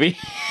making a movie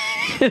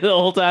the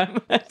whole time.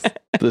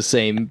 the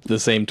same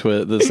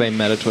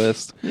meta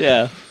twist.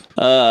 Yeah.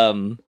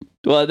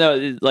 Well, no,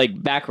 it's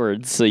like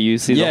backwards. So you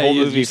see the whole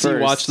movie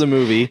first. Watch the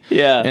movie.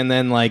 Yeah. And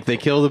then like they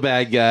kill the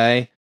bad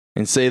guy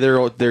and say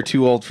they're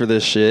too old for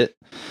this shit.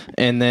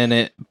 And then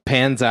it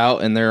pans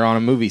out and they're on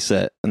a movie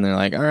set and they're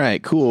like, all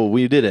right, cool,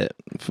 we did it.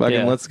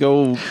 Fucking let's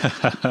go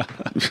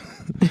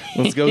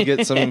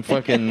get some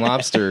fucking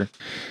lobster.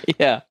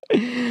 Yeah.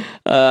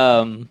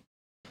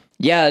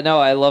 Yeah, no,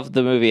 I loved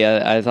the movie.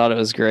 I thought it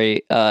was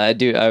great. I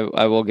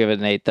will give it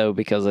an 8 though,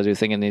 because I do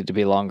think it needed to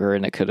be longer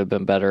and it could have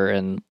been better.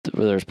 And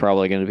there's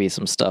probably going to be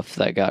some stuff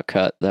that got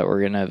cut that we're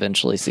going to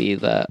eventually see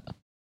that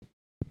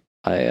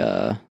I'm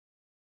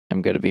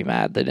going to be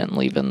mad they didn't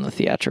leave in the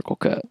theatrical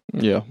cut.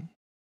 Yeah.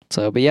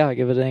 So, but yeah, I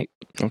give it an 8.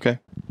 Okay.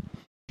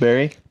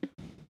 Barry?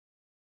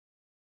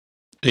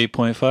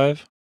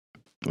 8.5.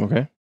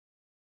 Okay.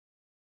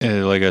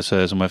 Like I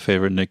said, it's my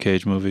favorite Nick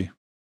Cage movie.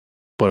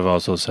 But I've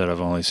also said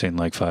I've only seen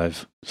like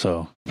 5.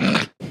 So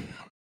I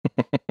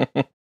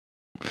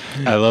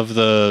love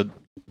the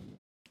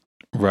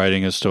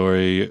writing a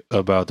story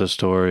about the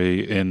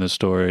story in the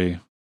story.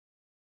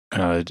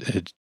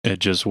 It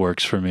just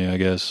works for me, I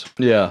guess.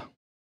 Yeah.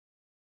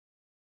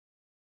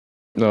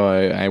 No,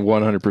 I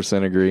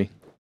 100% agree.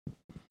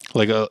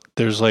 Like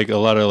there's like a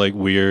lot of like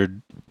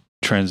weird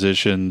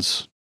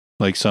transitions.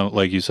 Like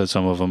you said,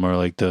 some of them are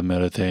like the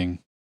meta thing.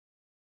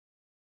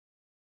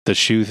 The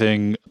shoe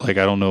thing, like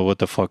I don't know what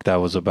the fuck that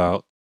was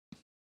about.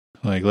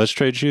 Like, let's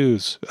trade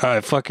shoes.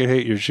 I fucking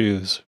hate your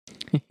shoes.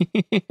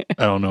 I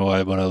don't know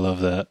why, but I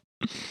love that.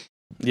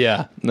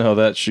 Yeah. No,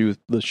 the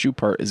shoe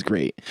part is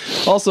great.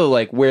 Also,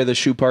 like where the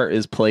shoe part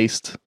is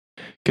placed,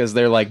 because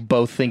they're like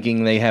both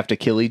thinking they have to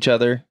kill each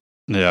other.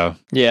 Yeah.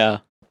 Yeah.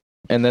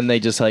 And then they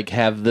just like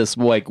have this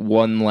like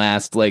one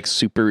last like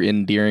super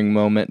endearing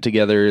moment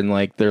together, and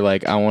like they're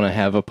like, I want to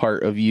have a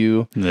part of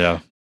you. Yeah.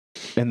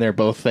 And they're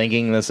both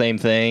thinking the same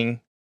thing.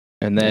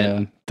 And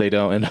then they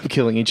don't end up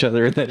killing each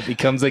other, and then it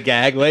becomes a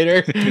gag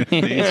later.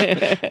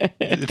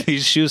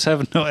 These shoes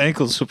have no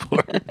ankle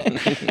support.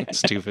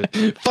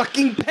 Stupid.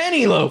 Fucking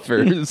penny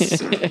loafers.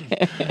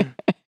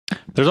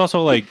 There's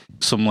also like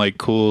some like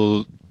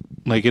cool,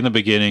 like in the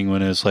beginning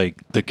when it's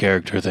like the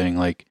character thing,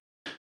 like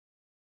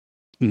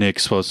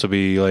Nick's supposed to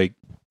be like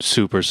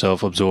super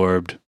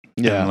self-absorbed.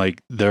 Yeah. And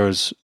like there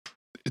was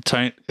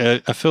tiny,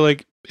 I feel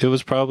like it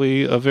was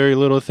probably a very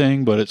little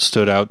thing, but it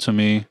stood out to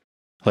me.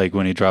 Like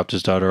when he dropped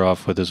his daughter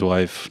off with his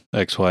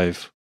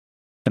ex-wife,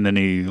 and then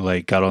he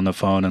like got on the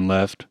phone and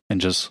left and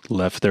just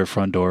left their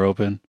front door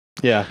open.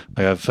 Yeah.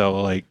 Like I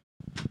felt like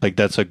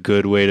that's a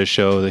good way to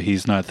show that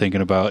he's not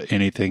thinking about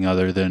anything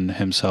other than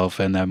himself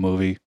and that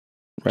movie.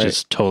 Right.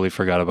 Just totally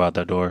forgot about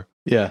that door.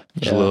 Yeah.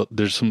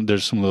 There's some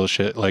little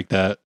shit like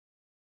that.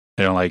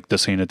 You know, like the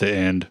scene at the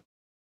end,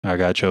 I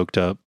got choked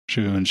up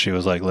and she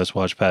was like, let's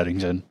watch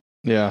Paddington.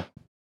 Yeah.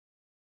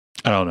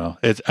 I don't know.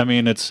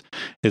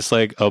 It's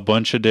like a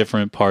bunch of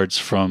different parts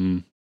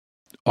from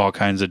all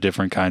kinds of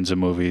different kinds of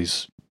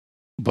movies,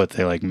 but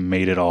they like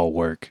made it all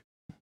work.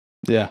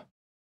 Yeah.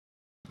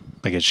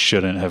 Like it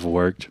shouldn't have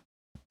worked,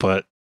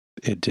 but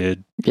it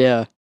did.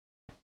 Yeah.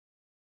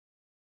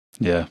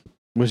 Yeah.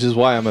 Which is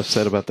why I'm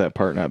upset about that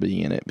part not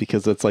being in it,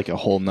 because it's like a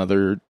whole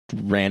nother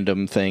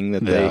random thing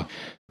that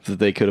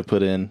they could have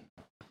put in.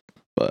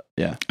 But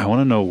yeah. I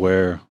want to know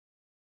where.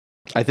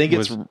 I think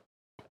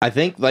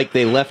like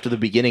they left the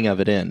beginning of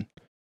it in,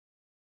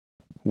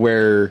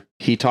 where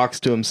he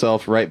talks to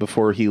himself right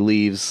before he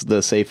leaves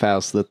the safe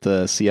house that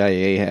the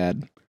CIA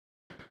had.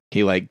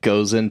 He like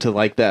goes into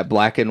like that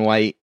black and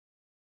white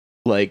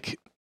like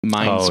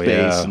mind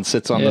space and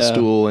sits on the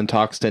stool and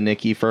talks to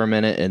Nikki for a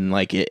minute, and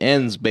like it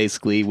ends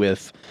basically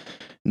with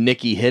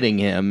Nikki hitting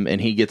him,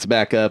 and he gets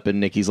back up and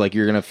Nikki's like,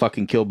 you're gonna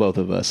fucking kill both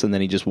of us, and then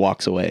he just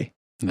walks away.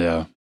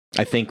 Yeah.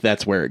 I think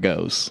that's where it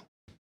goes.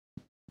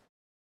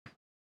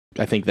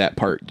 I think that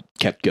part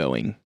kept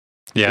going.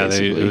 Yeah,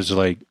 it was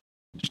like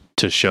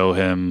to show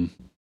him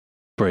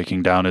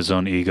breaking down his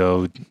own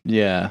ego.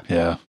 Yeah.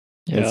 Yeah.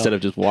 Instead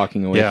of just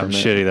walking away from it.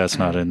 Yeah, shitty that's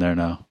not in there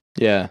now.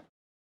 Yeah.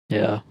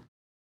 Yeah.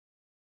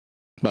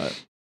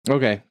 But,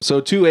 okay.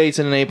 So 2 8s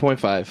and an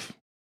 8.5.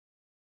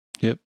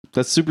 Yep.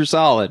 That's super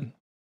solid.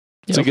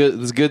 It's a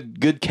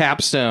good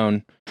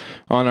capstone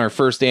on our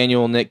first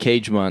annual Nick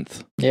Cage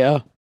month. Yeah.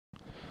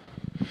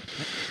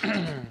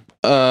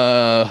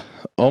 Oh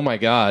my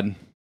God.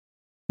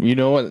 You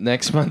know what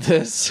next month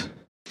is?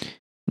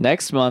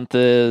 Next month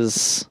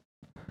is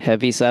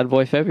Heavy Sad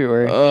Boy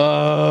February.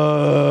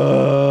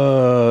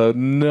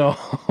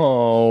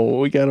 No.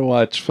 We gotta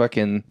watch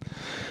fucking...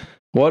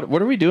 What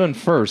are we doing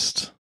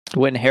first?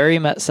 When Harry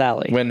Met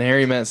Sally. When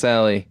Harry Met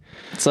Sally.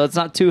 So it's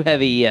not too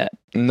heavy yet.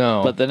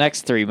 No. But the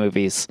next 3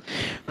 movies.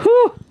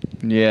 Whew.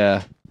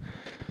 Yeah.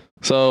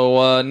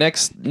 So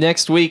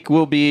next week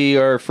will be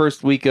our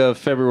first week of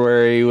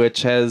February,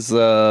 which has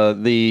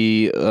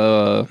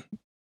the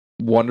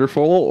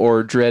wonderful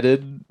or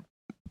dreaded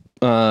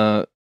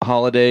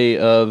holiday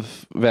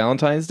of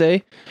Valentine's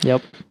Day.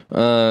 Yep.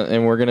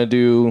 And we're gonna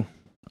do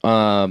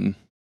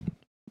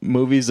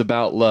movies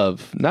about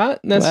love,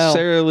 not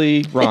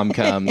necessarily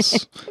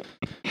rom-coms.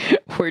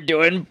 We're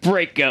doing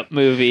breakup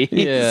movies.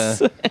 Yeah.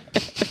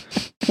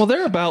 Well,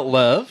 they're about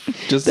love.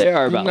 Just They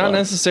are about not love.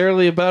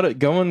 necessarily about it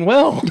going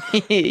well.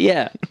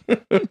 Yeah.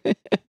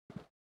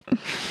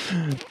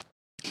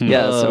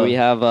 Yeah, so we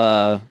have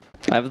I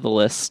have the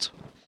list.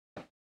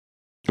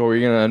 Or are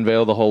you going to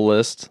unveil the whole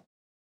list?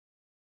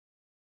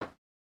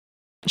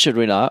 Should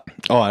we not?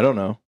 Oh, I don't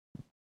know.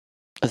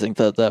 I think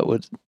that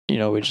would,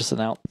 we just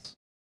announce.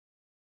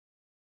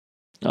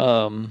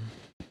 Yeah,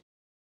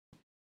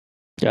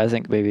 I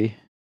think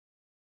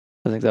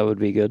that would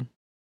be good.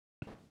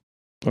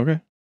 Okay.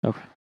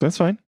 Okay. That's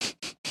fine.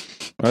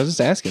 I was just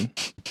asking.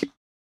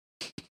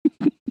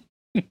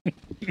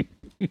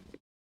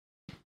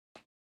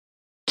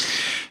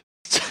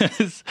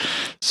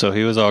 So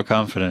he was all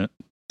confident,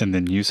 and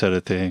then you said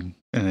a thing,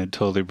 and it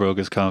totally broke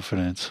his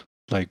confidence.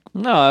 Like,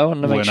 No, I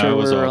wanted to make when I sure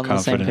was we're all on the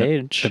same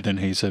confident, page. and then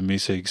he said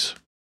me-sigs.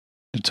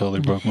 It totally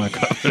broke my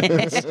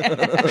confidence.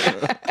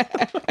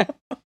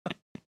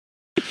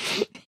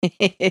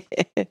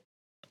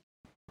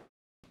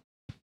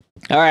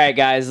 All right,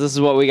 guys, this is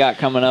what we got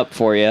coming up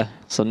for you.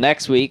 So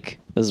next week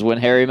is When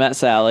Harry Met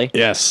Sally,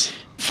 Yes.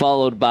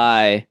 followed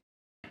by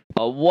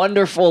a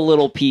wonderful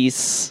little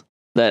piece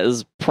that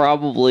is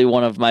probably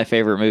one of my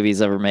favorite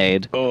movies ever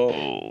made.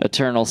 Oh.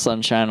 Eternal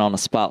Sunshine on a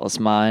Spotless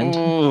Mind.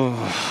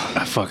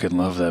 I fucking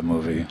love that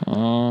movie. It's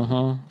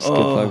a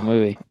good fucking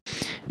movie.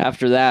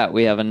 After that,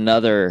 we have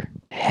another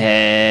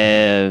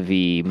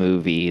heavy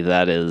movie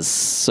that is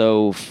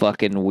so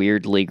fucking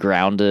weirdly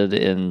grounded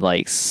in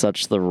like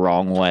such the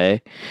wrong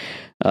way.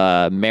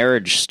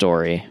 Marriage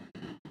Story,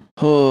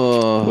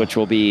 Oh. which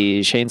will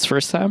be Shane's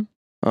first time.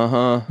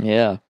 Uh-huh.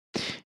 Yeah.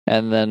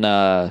 And then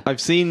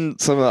I've seen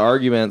some of the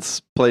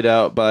arguments played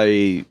out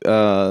by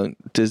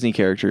Disney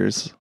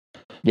characters.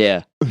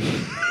 yeah.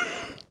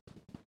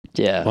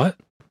 Yeah. What?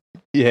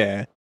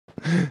 Yeah.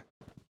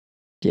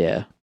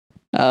 Yeah.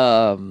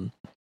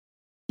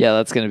 Yeah,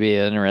 that's going to be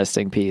an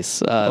interesting piece.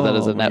 That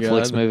is a Oh my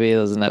Netflix God. movie.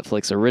 That is a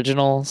Netflix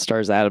original.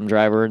 Stars Adam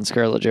Driver and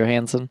Scarlett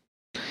Johansson.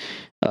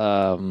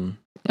 And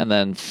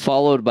then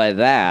followed by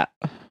that,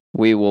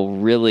 we will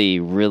really,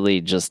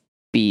 really just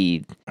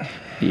be,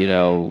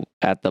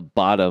 at the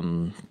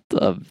bottom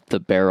of the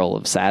barrel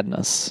of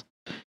sadness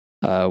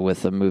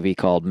with a movie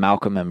called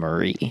Malcolm and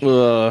Marie.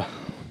 Ugh.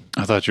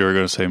 I thought you were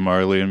going to say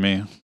Marley and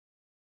Me.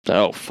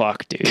 Oh,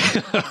 fuck, dude.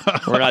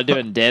 We're not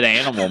doing Dead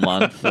Animal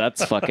Month.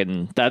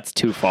 That's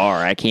too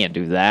far. I can't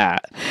do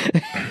that.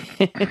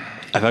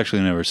 I've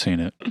actually never seen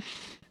it.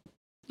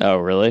 Oh,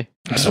 really?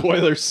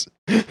 Spoilers.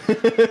 No,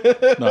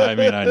 I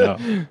mean, I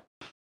know.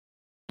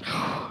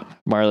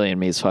 Marley and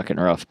Me is fucking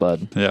rough,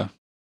 bud. Yeah.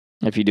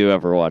 If you do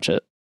ever watch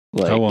it.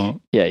 Like, I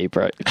won't. Yeah, you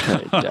probably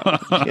don't.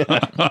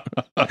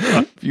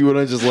 If you want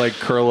to just like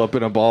curl up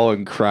in a ball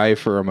and cry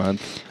for a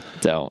month.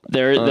 Don't.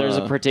 There's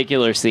a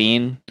particular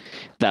scene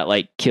that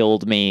like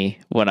killed me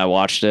when I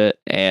watched it,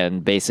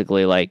 and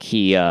basically like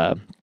Owen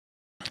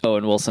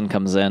Wilson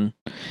comes in.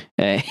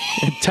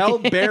 Tell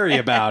Barry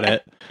about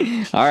it.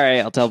 All right,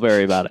 I'll tell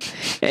Barry about it.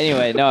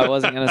 Anyway, no, I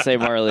wasn't gonna say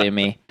Marley and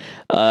Me.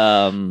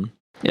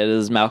 It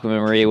is Malcolm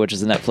and Marie, which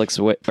is a Netflix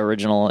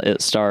original.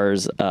 It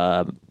stars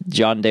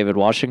John David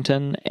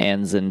Washington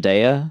and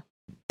Zendaya.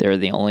 They're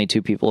the only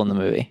two people in the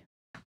movie.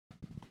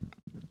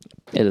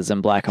 It is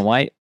in black and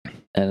white,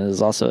 and it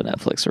is also a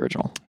Netflix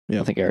original.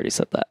 Yeah. I think I already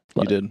said that.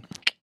 You did.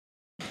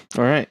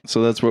 All right.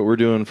 So that's what we're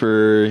doing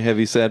for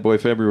Heavy Sad Boy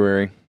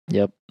February.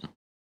 Yep.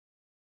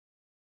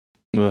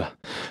 Ugh.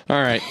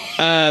 All right.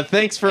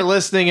 Thanks for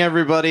listening,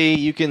 everybody.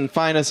 You can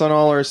find us on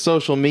all our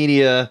social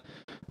media,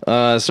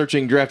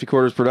 searching Drafty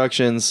Quarters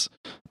Productions.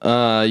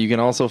 You can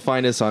also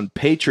find us on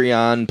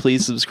Patreon.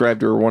 Please subscribe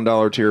to our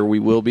 $1 tier. We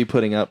will be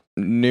putting up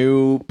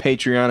new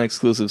Patreon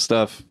exclusive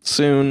stuff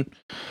soon,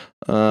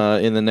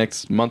 in the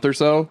next month or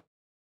so.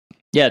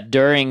 Yeah,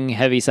 during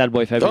Heavy Sad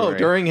Boy February. Oh,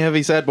 during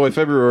Heavy Sad Boy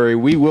February,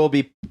 we will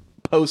be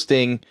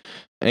posting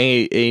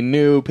a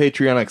new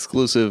Patreon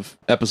exclusive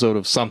episode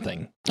of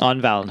something On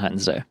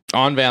Valentine's Day.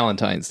 on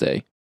Valentine's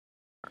Day.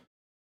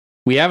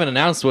 We haven't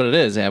announced what it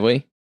is, have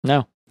we?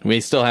 No. We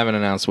still haven't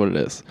announced what it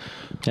is.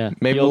 Yeah.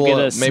 Maybe You'll we'll-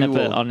 get a maybe snippet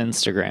we'll- on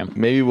Instagram.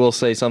 Maybe we'll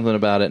say something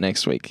about it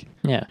next week.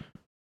 Yeah.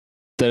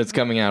 That it's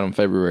coming out on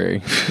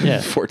February Yeah.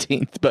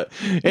 14th. But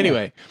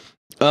anyway,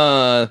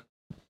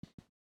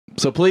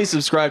 so please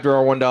subscribe to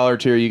our $1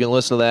 tier. You can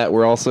listen to that.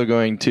 We're also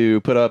going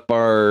to put up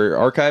our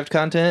archived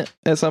content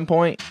at some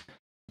point.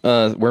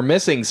 We're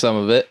missing some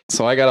of it,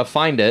 so I gotta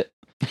find it.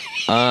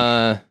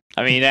 I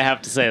mean, I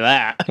have to say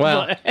that.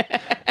 Well,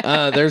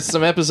 there's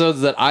some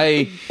episodes that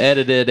I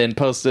edited and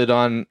posted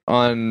on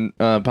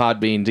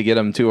Podbean to get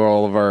them to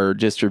all of our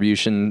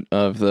distribution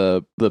of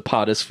the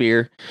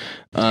Podosphere,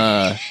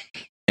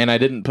 and I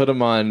didn't put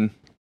them on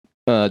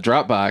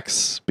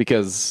Dropbox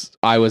because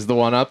I was the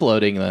one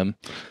uploading them.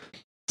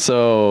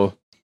 So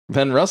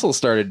then Russell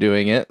started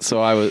doing it.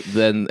 So I was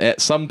then at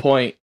some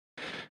point,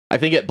 I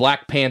think at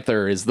Black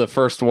Panther is the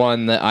first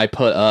one that I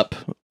put up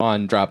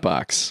on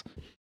Dropbox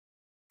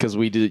because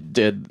we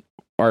did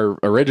our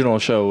original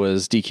show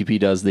was DQP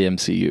Does the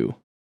MCU.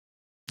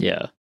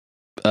 Yeah.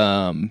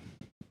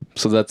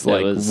 So that's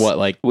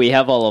we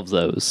have all of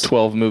those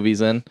 12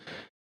 movies in.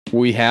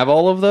 We have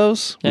all of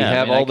those. Yeah, we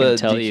have all the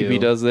DQP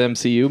Does the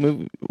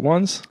MCU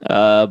ones.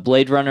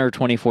 Blade Runner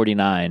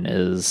 2049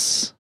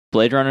 is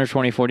Blade Runner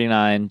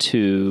 2049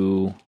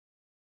 to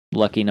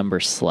Lucky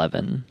Number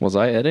 11. Was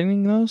I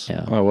editing those?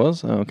 Yeah, I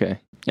was. Oh, okay.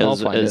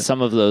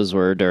 Some of those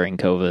were during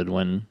COVID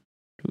when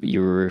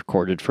you were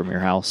recorded from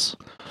your house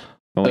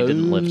when we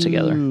didn't live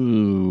together.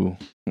 Ooh.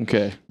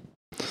 Okay.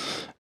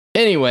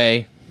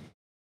 Anyway,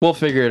 we'll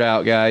figure it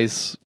out,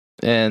 guys,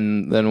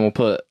 and then we'll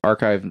put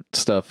archive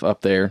stuff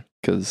up there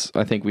because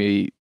I think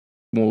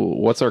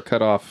what's our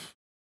cutoff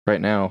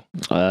right now?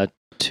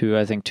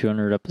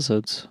 200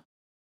 episodes.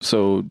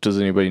 So does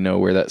anybody know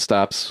where that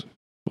stops?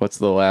 What's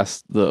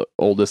the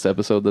oldest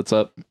episode that's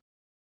up?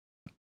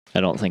 I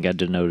don't think I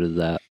denoted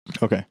that.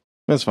 Okay.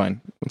 That's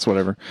fine. That's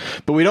whatever.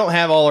 But we don't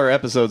have all our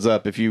episodes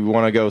up. If you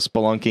want to go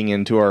spelunking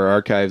into our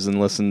archives and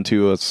listen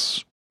to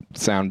us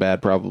sound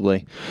bad,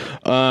 probably.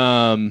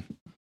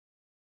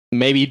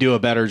 Maybe do a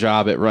better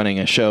job at running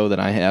a show than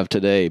I have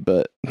today,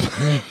 but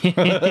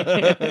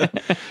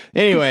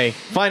anyway,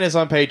 find us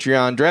on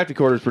Patreon, Drafty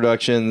Quarters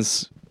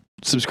Productions.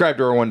 Subscribe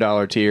to our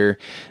 $1 tier.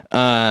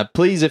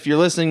 Please, if you're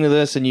listening to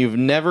this and you've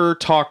never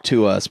talked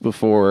to us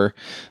before,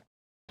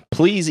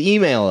 please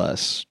email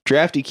us,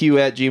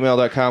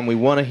 draftyq@gmail.com. We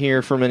want to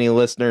hear from any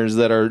listeners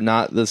that are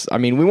not this. I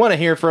mean, we want to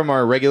hear from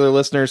our regular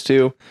listeners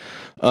too,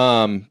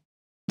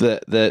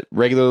 that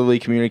regularly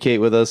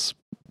communicate with us.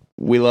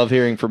 We love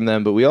hearing from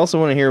them, but we also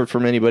want to hear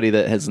from anybody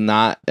that has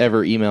not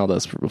ever emailed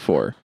us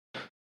before.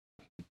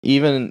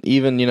 Even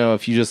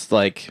if you just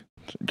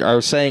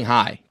are saying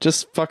hi,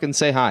 just fucking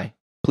say hi,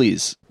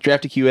 please.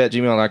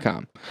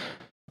 draftyq@gmail.com.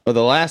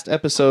 The last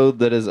episode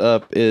that is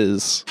up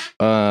is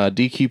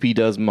DQP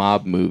Does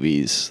Mob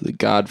Movies, The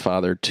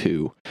Godfather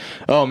 2.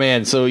 Oh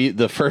man, so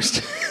the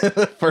first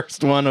the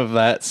first one of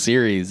that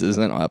series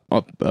isn't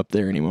up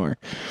there anymore.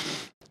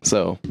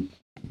 So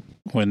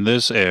when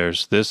this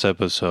airs, this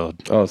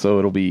episode. Oh, so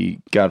it'll be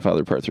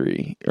Godfather Part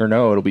 3. Or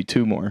no, it'll be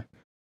 2 more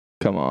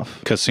come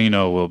off.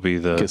 Casino will be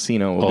the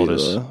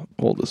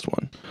oldest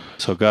one.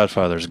 So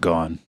Godfather's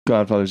gone.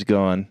 Godfather's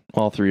gone.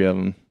 All 3 of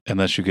them.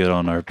 Unless you get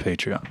on our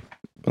Patreon.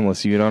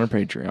 Unless you get on our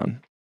Patreon.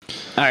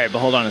 All right, but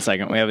hold on a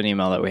second. We have an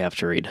email that we have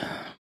to read.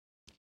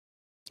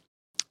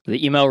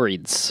 The email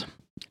reads,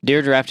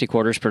 Dear Drafty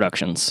Quarters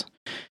Productions,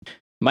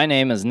 my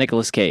name is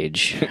Nicolas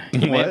Cage.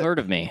 You may have heard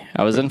of me.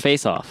 I was in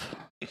Face Off.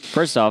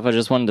 First off, I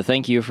just wanted to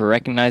thank you for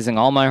recognizing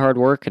all my hard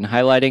work and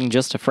highlighting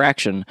just a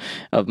fraction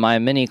of my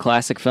many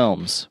classic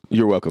films.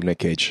 You're welcome, Nick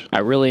Cage.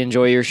 I really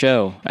enjoy your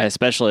show. I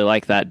especially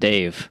like that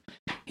Dave.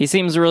 He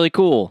seems really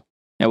cool.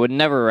 I would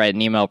never write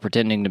an email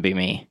pretending to be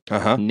me.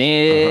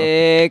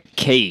 Nick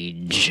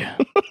Cage.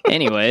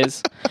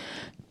 Anyways,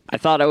 I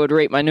thought I would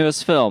rate my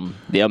newest film,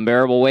 The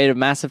Unbearable Weight of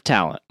Massive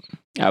Talent.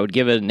 I would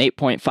give it an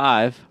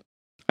 8.5.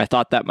 I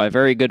thought that my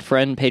very good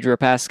friend Pedro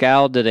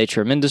Pascal did a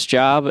tremendous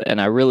job, and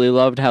I really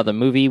loved how the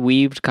movie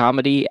weaved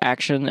comedy,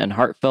 action, and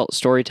heartfelt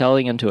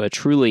storytelling into a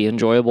truly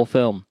enjoyable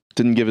film.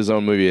 Didn't give his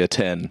own movie a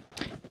 10.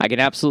 I can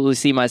absolutely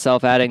see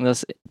myself adding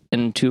this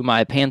into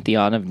my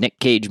pantheon of Nick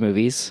Cage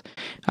movies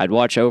I'd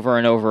watch over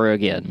and over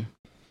again.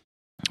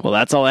 Well,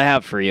 that's all I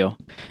have for you.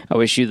 I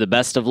wish you the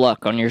best of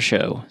luck on your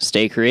show.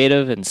 Stay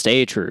creative and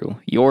stay true.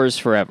 Yours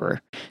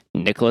forever,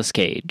 Nicolas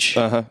Cage.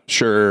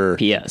 Sure.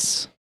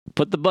 P.S.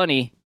 Put the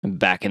bunny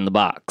back in the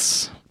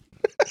box.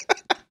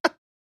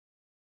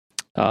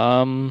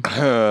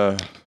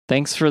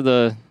 Thanks for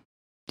the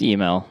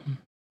email,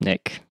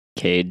 Nick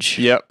Cage.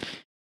 Yep.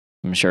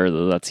 I'm sure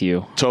that that's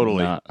you.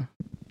 Totally. Not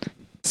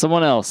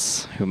someone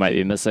else who might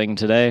be missing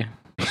today.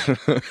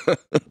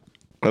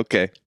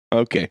 Okay.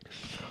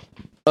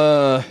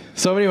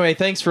 So anyway,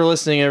 thanks for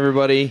listening,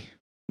 everybody.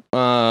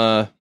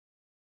 Have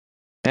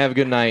a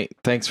good night.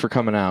 Thanks for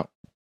coming out.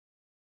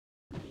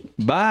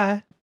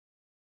 Bye.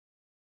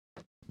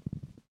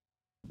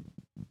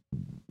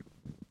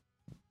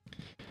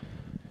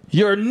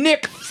 You're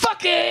Nick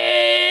fucking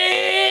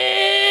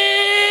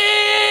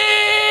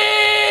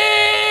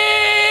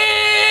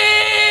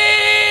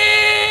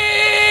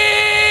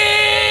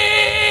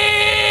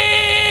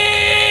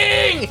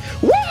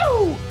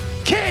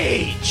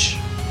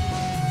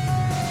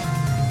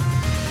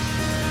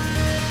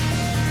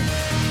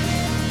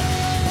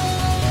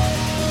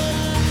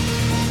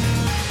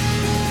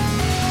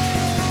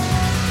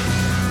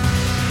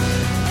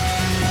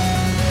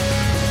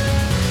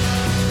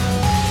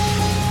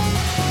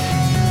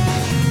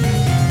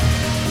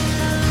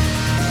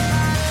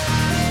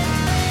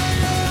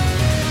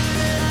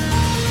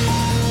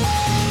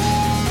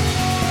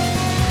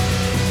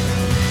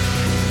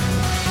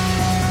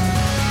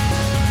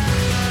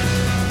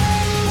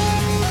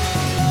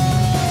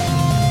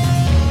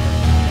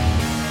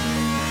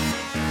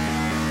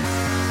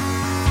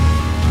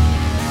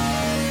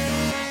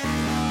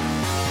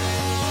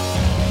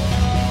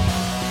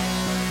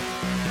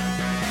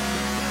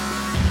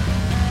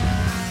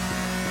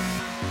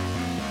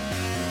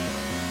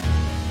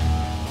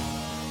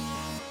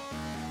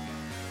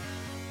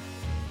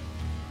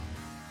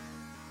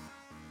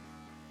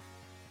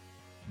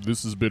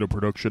This has been a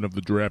production of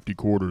the Drafty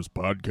Quarters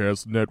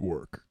Podcast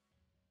Network.